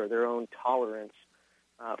threshold or their own tolerance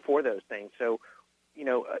for those things. So,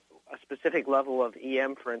 a specific level of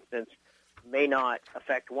EM, for instance, may not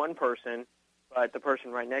affect one person, but the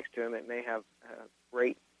person right next to him, it may have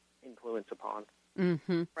great influence upon.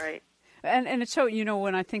 Mm-hmm. Right. And it's so,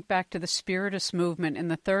 when I think back to the Spiritist movement in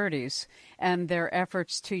the 30s and their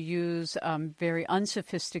efforts to use very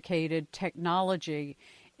unsophisticated technology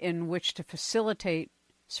in which to facilitate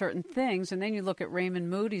certain things. And then you look at Raymond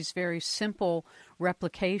Moody's very simple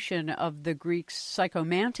replication of the Greek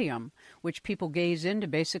psychomantium, which people gaze into,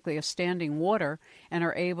 basically a standing water, and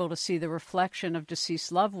are able to see the reflection of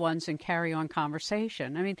deceased loved ones and carry on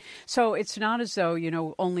conversation. I mean, so it's not as though,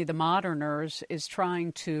 only the moderners is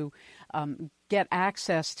trying to get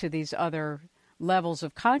access to these other levels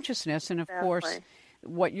of consciousness. And of course,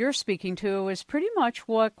 what you're speaking to is pretty much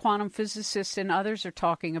what quantum physicists and others are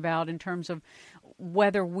talking about in terms of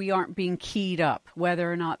whether we aren't being keyed up,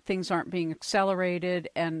 whether or not things aren't being accelerated,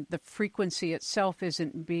 and the frequency itself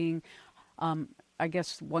isn't being, I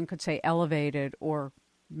guess one could say, elevated or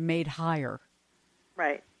made higher.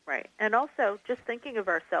 Right. And also just thinking of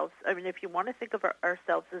ourselves, I mean, if you want to think of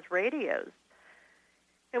ourselves as radios,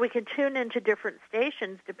 and we can tune into different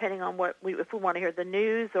stations depending on if we want to hear the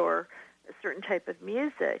news or a certain type of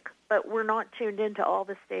music, but we're not tuned into all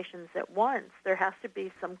the stations at once. There has to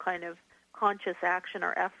be some kind of conscious action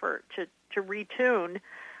or effort to retune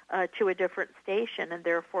to a different station and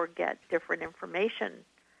therefore get different information.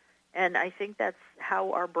 And I think that's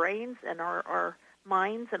how our brains and our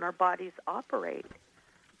minds and our bodies operate.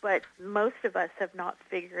 But most of us have not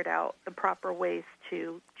figured out the proper ways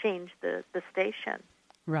to change the station.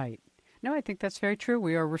 Right. No, I think that's very true.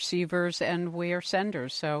 We are receivers and we are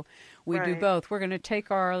senders, so we do both. We're going to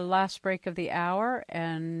take our last break of the hour,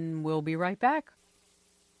 and we'll be right back.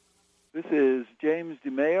 This is James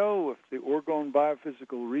DeMeo with the Orgone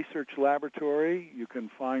Biophysical Research Laboratory. You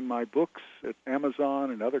can find my books at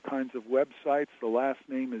Amazon and other kinds of websites. The last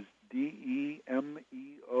name is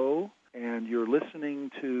DEMEO, and you're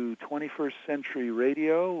listening to 21st Century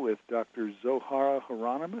Radio with Dr. Zohara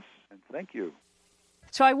Hieronimus, and thank you.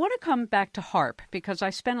 So I want to come back to HARP because I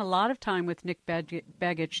spent a lot of time with Nick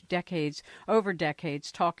Begich over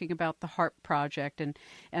decades, talking about the HARP project.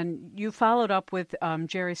 And you followed up with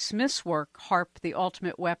Jerry Smith's work, HARP, the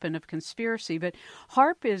Ultimate Weapon of Conspiracy. But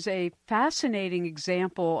HARP is a fascinating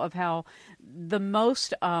example of how the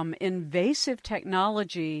most invasive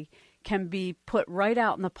technology can be put right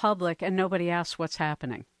out in the public and nobody asks what's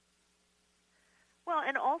happening. Well,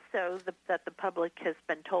 and also that the public has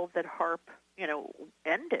been told that HARP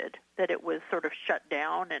ended, that it was sort of shut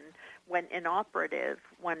down and went inoperative,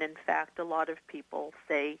 when in fact a lot of people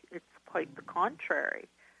say it's quite the contrary.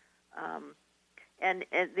 And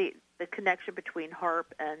the connection between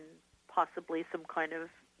HARP and possibly some kind of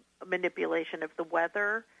manipulation of the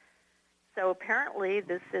weather. So apparently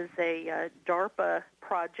this is a DARPA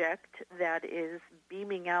project that is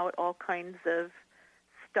beaming out all kinds of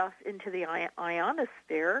stuff into the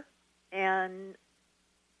ionosphere, and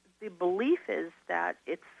the belief is that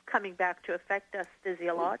it's coming back to affect us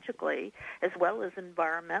physiologically as well as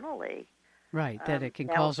environmentally. Right, that it can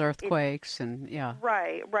cause earthquakes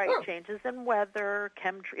Right, changes in weather,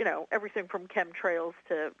 everything from chemtrails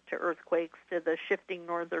to earthquakes to the shifting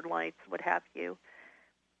northern lights, what have you.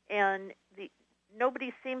 And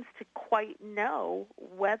nobody seems to quite know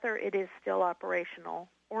whether it is still operational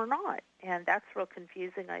or not. And that's real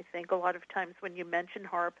confusing, I think. A lot of times when you mention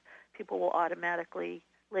HARP, people will automatically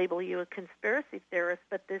label you a conspiracy theorist,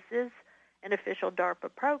 but this is an official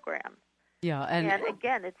DARPA program. Yeah, and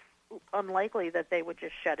again, it's unlikely that they would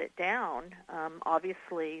just shut it down.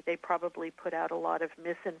 Obviously, they probably put out a lot of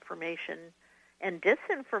misinformation and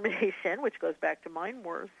disinformation, which goes back to mind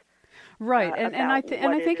wars. Right, and I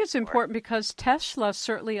think it's important because Tesla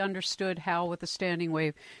certainly understood how, with a standing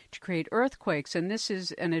wave, to create earthquakes, and this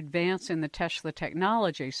is an advance in the Tesla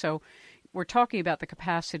technology. So we're talking about the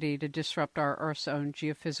capacity to disrupt our Earth's own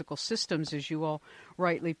geophysical systems, as you all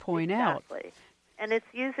rightly point out. Exactly. And it's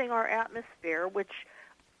using our atmosphere, which,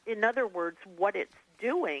 in other words, what it's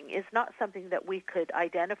doing is not something that we could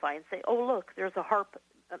identify and say, oh, look, there's a HARP.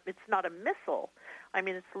 It's not a missile. I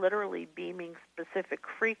mean, it's literally beaming specific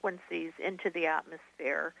frequencies into the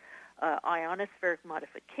atmosphere, ionospheric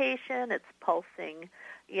modification. It's pulsing,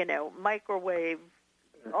 microwave,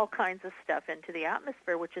 all kinds of stuff into the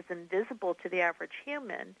atmosphere, which is invisible to the average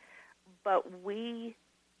human. But we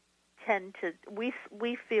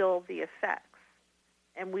we feel the effects,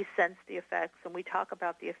 and we sense the effects, and we talk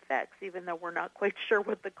about the effects, even though we're not quite sure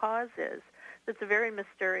what the cause is. It's a very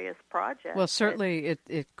mysterious project. Well, certainly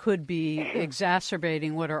it could be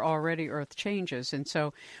exacerbating what are already Earth changes. And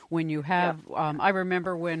so when you have, I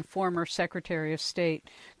remember when former Secretary of State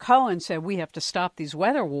Cohen said we have to stop these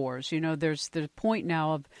weather wars. There's the point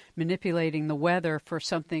now of manipulating the weather for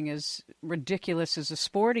something as ridiculous as a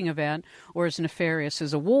sporting event or as nefarious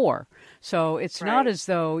as a war. So it's not as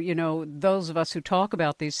though, those of us who talk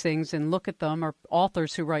about these things and look at them, or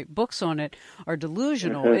authors who write books on it, are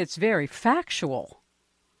delusional. Mm-hmm. It's very factual.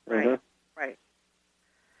 Right.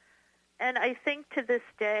 And I think to this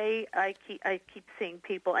day, I keep seeing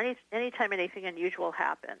people, anytime anything unusual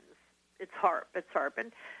happens, it's HAARP.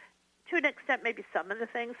 And to an extent, maybe some of the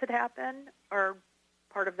things that happen are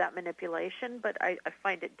part of that manipulation, but I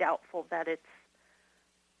find it doubtful that it's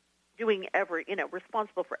doing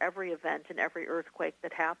responsible for every event and every earthquake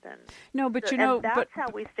that happens. No, but and that's how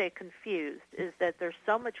we stay confused, is that there's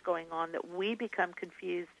so much going on that we become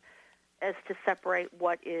confused as to separate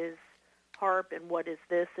what is HAARP and what is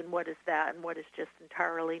this and what is that and what is just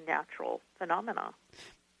entirely natural phenomena.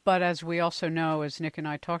 But as we also know, as Nick and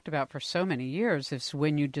I talked about for so many years, is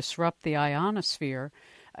when you disrupt the ionosphere,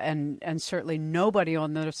 and certainly nobody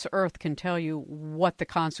on this earth can tell you what the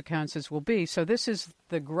consequences will be. So this is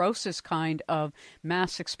the grossest kind of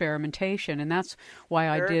mass experimentation, and that's why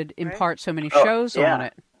I did impart so many shows on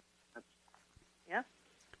it. Yeah.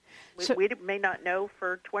 We may not know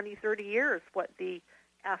for 20, 30 years what the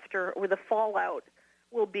fallout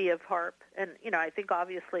will be of HAARP. And, I think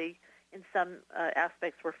obviously in some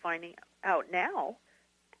aspects we're finding out now,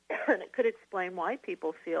 and it could explain why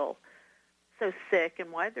people feel so sick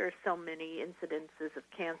and why there are so many incidences of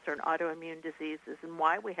cancer and autoimmune diseases and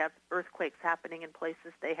why we have earthquakes happening in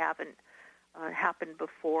places they haven't happened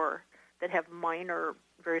before, that have minor,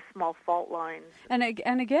 very small fault lines. And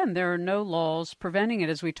again, there are no laws preventing it,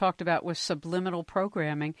 as we talked about with subliminal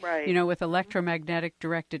programming. Right. With electromagnetic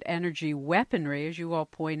directed energy weaponry, as you all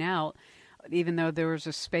point out, even though there was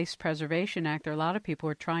a Space Preservation Act, there are a lot of people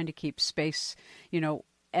who are trying to keep space,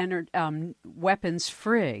 weapons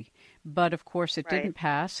free. But, of course, it didn't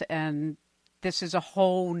pass, and this is a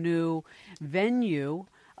whole new venue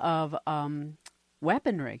of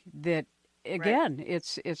weaponry that, again,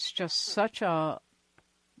 it's just such a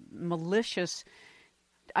malicious,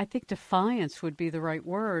 I think defiance would be the right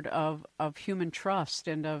word, of human trust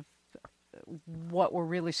and of what we're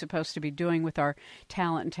really supposed to be doing with our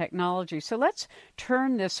talent and technology. So let's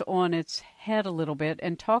turn this on its head a little bit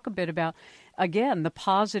and talk a bit about, again, the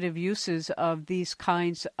positive uses of these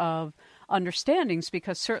kinds of understandings,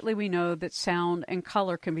 because certainly we know that sound and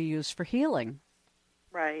color can be used for healing.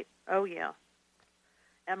 Right. Oh, yeah.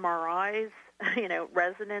 MRIs,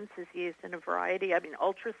 resonance is used in a variety.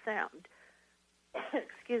 Ultrasound.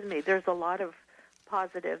 Excuse me. There's a lot of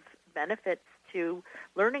positive benefits to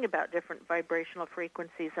learning about different vibrational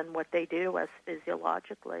frequencies and what they do as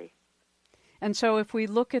physiologically. And so if we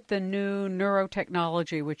look at the new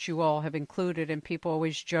neurotechnology, which you all have included, and people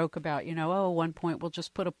always joke about, at one point we'll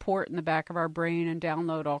just put a port in the back of our brain and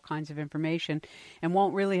download all kinds of information and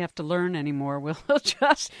won't really have to learn anymore. We'll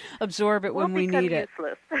just absorb it when we need it.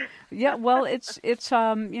 Useless. Yeah, well, it's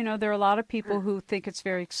there are a lot of people who think it's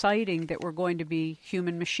very exciting that we're going to be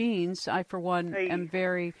human machines. I, for one, am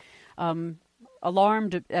very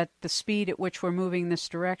alarmed at the speed at which we're moving this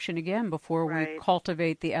direction again before we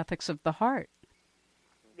cultivate the ethics of the heart.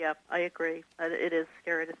 Yeah, I agree. It is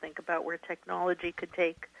scary to think about where technology could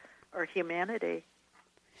take our humanity.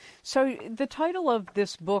 So the title of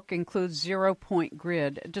this book includes 0 Point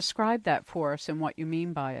Grid. Describe that for us and what you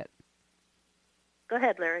mean by it. Go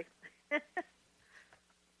ahead, Larry.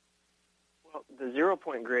 Well, the 0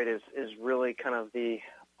 Point Grid is really kind of the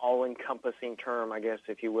all-encompassing term, I guess,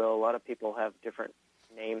 if you will. A lot of people have different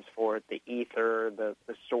names for it: the ether, the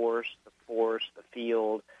source, the force, the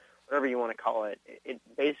field, whatever you want to call it. It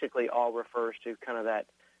basically all refers to kind of that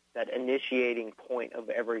initiating point of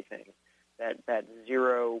everything, that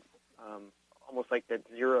zero, almost like that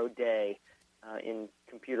 0 day in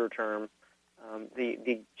computer term,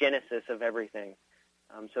 the genesis of everything.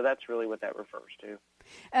 So that's really what that refers to.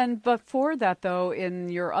 And before that, though, in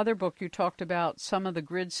your other book, you talked about some of the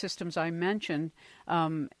grid systems I mentioned,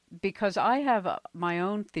 because I have my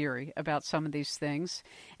own theory about some of these things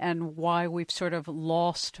and why we've sort of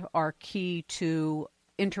lost our key to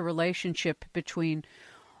interrelationship between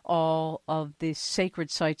all of the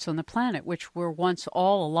sacred sites on the planet, which were once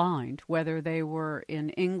all aligned, whether they were in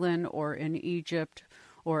England or in Egypt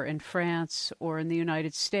or in France or in the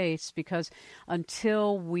United States, because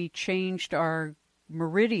until we changed our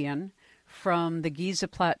meridian from the Giza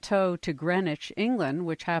Plateau to Greenwich, England,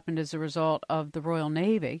 which happened as a result of the Royal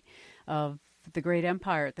Navy of the Great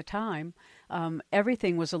Empire at the time,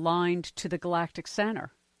 everything was aligned to the galactic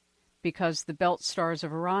center, because the belt stars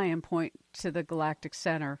of Orion point to the galactic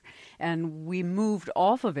center. And we moved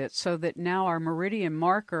off of it so that now our meridian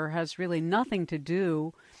marker has really nothing to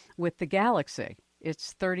do with the galaxy.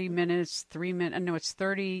 It's 30 minutes, 3 minutes, no, it's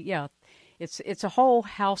 30, yeah. It's a whole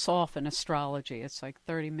house off in astrology. It's like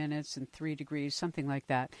 30 minutes and 3 degrees, something like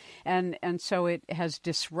that. And so it has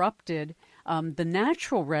disrupted the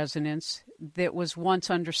natural resonance that was once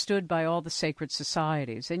understood by all the sacred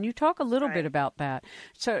societies. And you talk a little bit about that.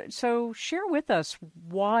 So share with us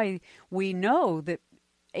why we know that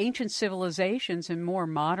ancient civilizations and more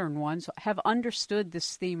modern ones have understood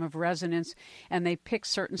this theme of resonance, and they pick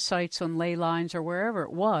certain sites on ley lines or wherever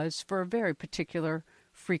it was for a very particular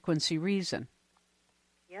frequency reason.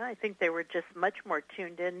 Yeah, I think they were just much more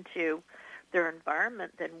tuned into their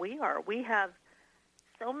environment than we are. We have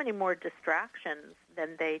so many more distractions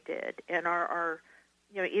than they did, and our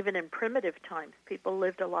even in primitive times, people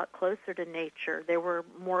lived a lot closer to nature. They were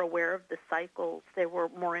more aware of the cycles. They were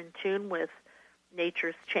more in tune with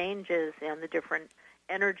nature's changes and the different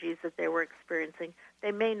energies that they were experiencing.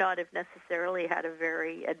 They may not have necessarily had a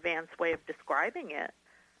very advanced way of describing it.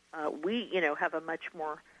 We, have a much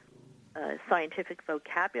more scientific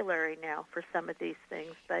vocabulary now for some of these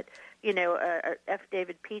things. But, F.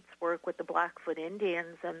 David Pete's work with the Blackfoot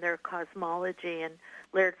Indians and their cosmology, and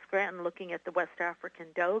Laird Scranton looking at the West African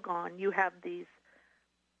Dogon, you have these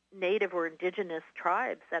native or indigenous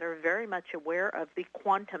tribes that are very much aware of the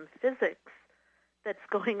quantum physics that's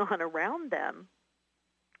going on around them,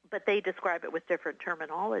 but they describe it with different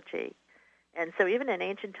terminology. And so even in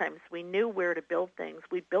ancient times, we knew where to build things.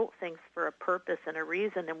 We built things for a purpose and a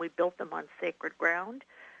reason, and we built them on sacred ground,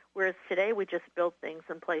 whereas today we just build things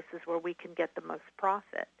in places where we can get the most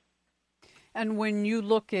profit. And when you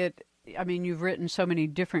look at, you've written so many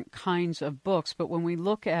different kinds of books, but when we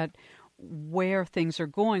look at where things are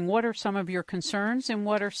going, what are some of your concerns and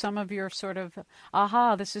what are some of your sort of,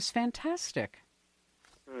 this is fantastic?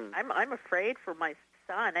 I'm afraid for my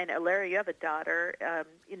son. I know, Larry, you have a daughter.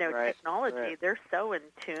 Technology, they're so in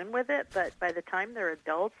tune with it, but by the time they're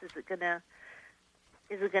adults, is it going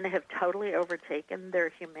to have totally overtaken their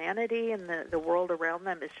humanity, and the world around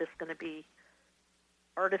them is just going to be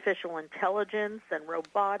artificial intelligence and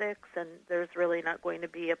robotics, and there's really not going to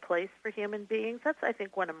be a place for human beings? That's, I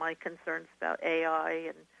think, one of my concerns about AI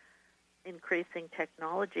and increasing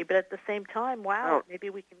technology. But at the same time, maybe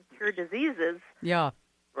we can cure diseases. Yeah.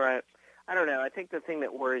 Right. I don't know. I think the thing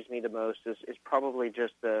that worries me the most is probably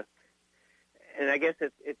just and I guess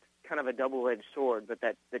it's kind of a double-edged sword, but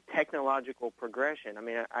that the technological progression.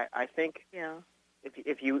 I think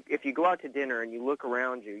if you go out to dinner and you look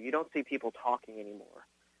around you, you don't see people talking anymore.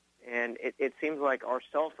 And it seems like our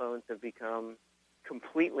cell phones have become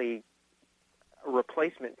completely a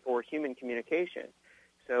replacement for human communication.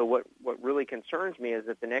 So what really concerns me is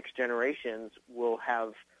that the next generations will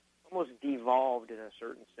have almost devolved in a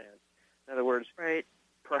certain sense. In other words,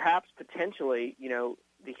 perhaps potentially,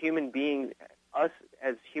 the human being, us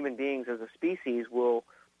as human beings as a species will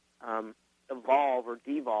evolve or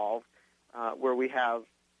devolve where we have,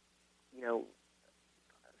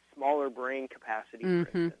 smaller brain capacity, for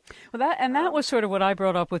instance. Well, that was sort of what I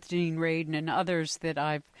brought up with Dean Radin and others that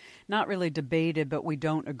I've not really debated, but we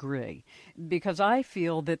don't agree. Because I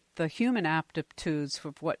feel that the human aptitudes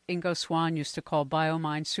of what Ingo Swann used to call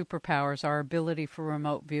bio-mind superpowers, our ability for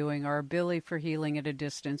remote viewing, our ability for healing at a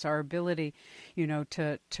distance, our ability,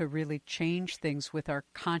 to really change things with our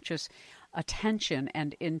conscious attention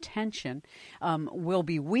and intention will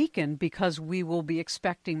be weakened because we will be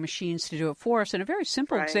expecting machines to do it for us. And a very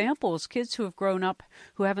simple example is kids who have grown up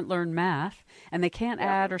who haven't learned math, and they can't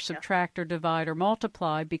add or subtract or divide or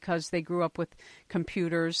multiply because they grew up with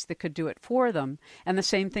computers that could do it for them. And the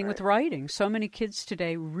same thing with writing. So many kids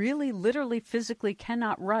today really, literally, physically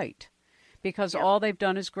cannot write, because all they've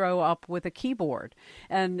done is grow up with a keyboard.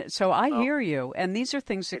 And so I hear you. And these are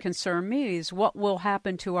things that concern me, is what will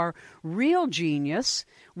happen to our real genius,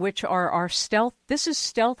 which are our stealth. This is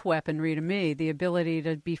stealth weaponry to me, the ability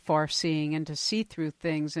to be far-seeing and to see through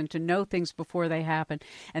things and to know things before they happen.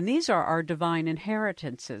 And these are our divine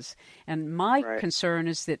inheritances. And my concern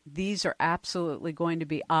is that these are absolutely going to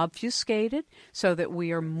be obfuscated so that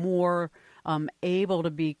we are more able to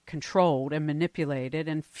be controlled and manipulated,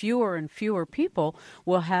 and fewer people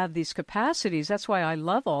will have these capacities. That's why I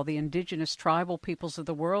love all the indigenous tribal peoples of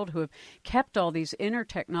the world who have kept all these inner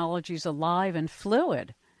technologies alive and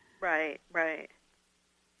fluid. Right.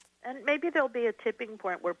 And maybe there'll be a tipping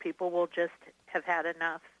point where people will just have had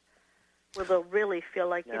enough, where they'll really feel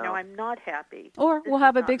like, I'm not happy. Or we'll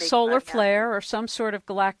have a big solar flare or some sort of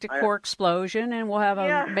galactic core explosion, and we'll have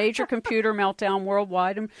a major computer meltdown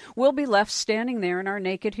worldwide, and we'll be left standing there in our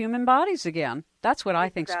naked human bodies again. That's what I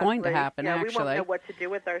think is going to happen, actually. We won't know what to do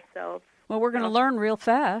with ourselves. Well, we're going to learn real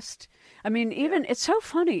fast. It's so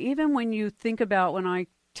funny, even when you think about when I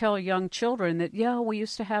tell young children that, we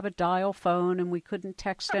used to have a dial phone and we couldn't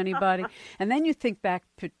text anybody. And then you think back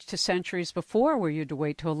to centuries before where you had to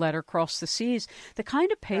wait till a letter crossed the seas. The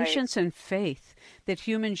kind of patience and faith that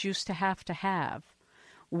humans used to have,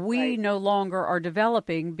 we no longer are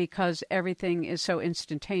developing because everything is so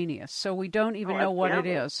instantaneous. So we don't even know what it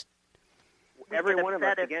is. Every one of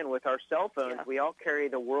us, again, with our cell phones, we all carry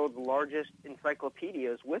the world's largest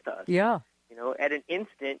encyclopedias with us. Yeah. You know, at an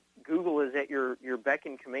instant, Google is at your beck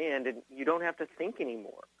and command, and you don't have to think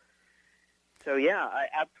anymore. So, yeah, I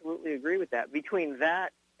absolutely agree with that. Between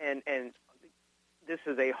that and this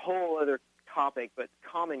is a whole other topic, but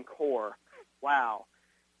Common Core, wow.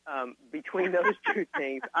 Between those two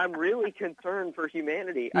things, I'm really concerned for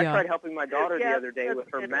humanity. I tried helping my daughter the other day with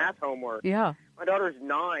her math homework. Yeah. My daughter's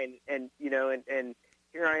 9, and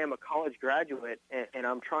here I am, a college graduate, and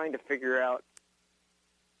I'm trying to figure out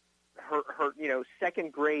her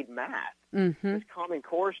second grade math. Mm-hmm. This Common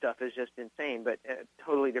Core stuff is just insane, but a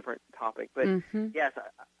totally different topic. But yes,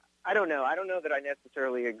 I don't know. I don't know that I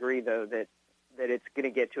necessarily agree, though, that it's going to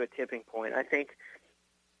get to a tipping point. I think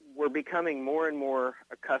we're becoming more and more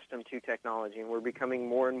accustomed to technology, and we're becoming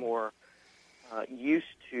more and more used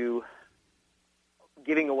to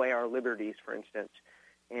giving away our liberties, for instance,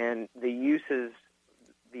 and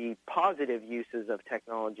the positive uses of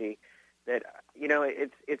technology that,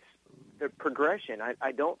 it's the progression.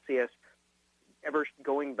 I don't see us ever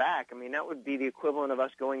going back. I mean, that would be the equivalent of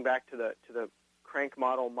us going back to the crank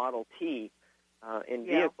Model T in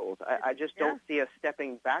vehicles. I just don't see us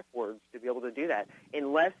stepping backwards to be able to do that,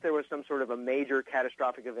 unless there was some sort of a major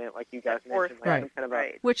catastrophic event like you guys mentioned. Right. Some kind of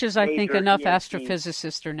Which is, I think, enough EMP.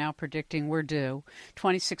 astrophysicists are now predicting we're due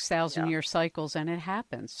 26,000-year cycles, and it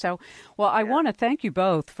happens. So, I want to thank you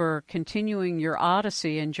both for continuing your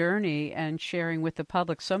odyssey and journey and sharing with the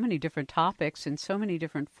public so many different topics in so many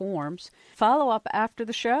different forms. Follow up after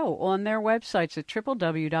the show on their websites at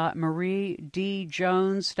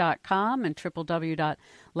www.mariedjones.com and www.larryflaxman,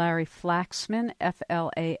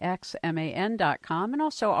 FLAXMAN.com, and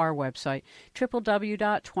also our website,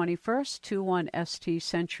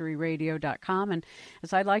 www.21stcenturyradio.com. And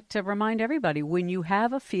as I like to remind everybody, when you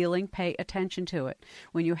have a feeling, pay attention to it.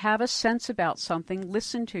 When you have a sense about something,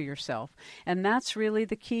 listen to yourself. And that's really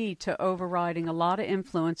the key to overriding a lot of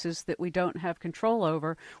influences that we don't have control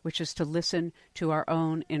over, which is to listen to our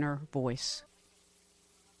own inner voice.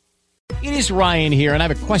 It is Ryan here, and I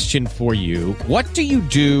have a question for you. What do you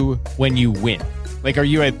do when you win? Like, are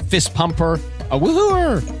you a fist pumper, a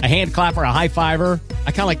woo-hooer, a hand clapper, a high-fiver?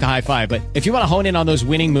 I kind of like the high-five, but if you want to hone in on those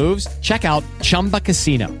winning moves, check out Chumba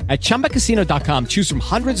Casino. At ChumbaCasino.com, choose from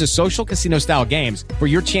hundreds of social casino-style games for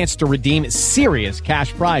your chance to redeem serious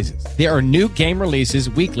cash prizes. There are new game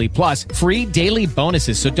releases weekly, plus free daily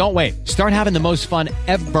bonuses, so don't wait. Start having the most fun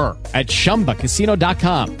ever at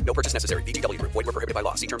ChumbaCasino.com. No purchase necessary. VGW Group. Void where prohibited by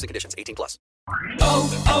law. See terms and conditions. 18+.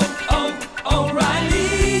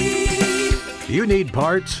 O'Reilly. You need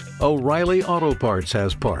parts? O'Reilly Auto Parts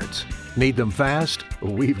has parts. Need them fast?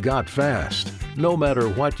 We've got fast. No matter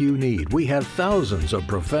what you need, we have thousands of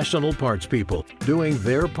professional parts people doing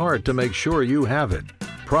their part to make sure you have it.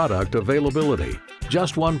 Product availability.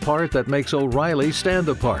 Just one part that makes O'Reilly stand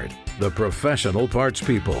apart. The professional parts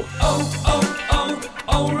people.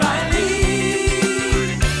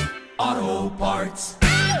 O'Reilly Auto Parts.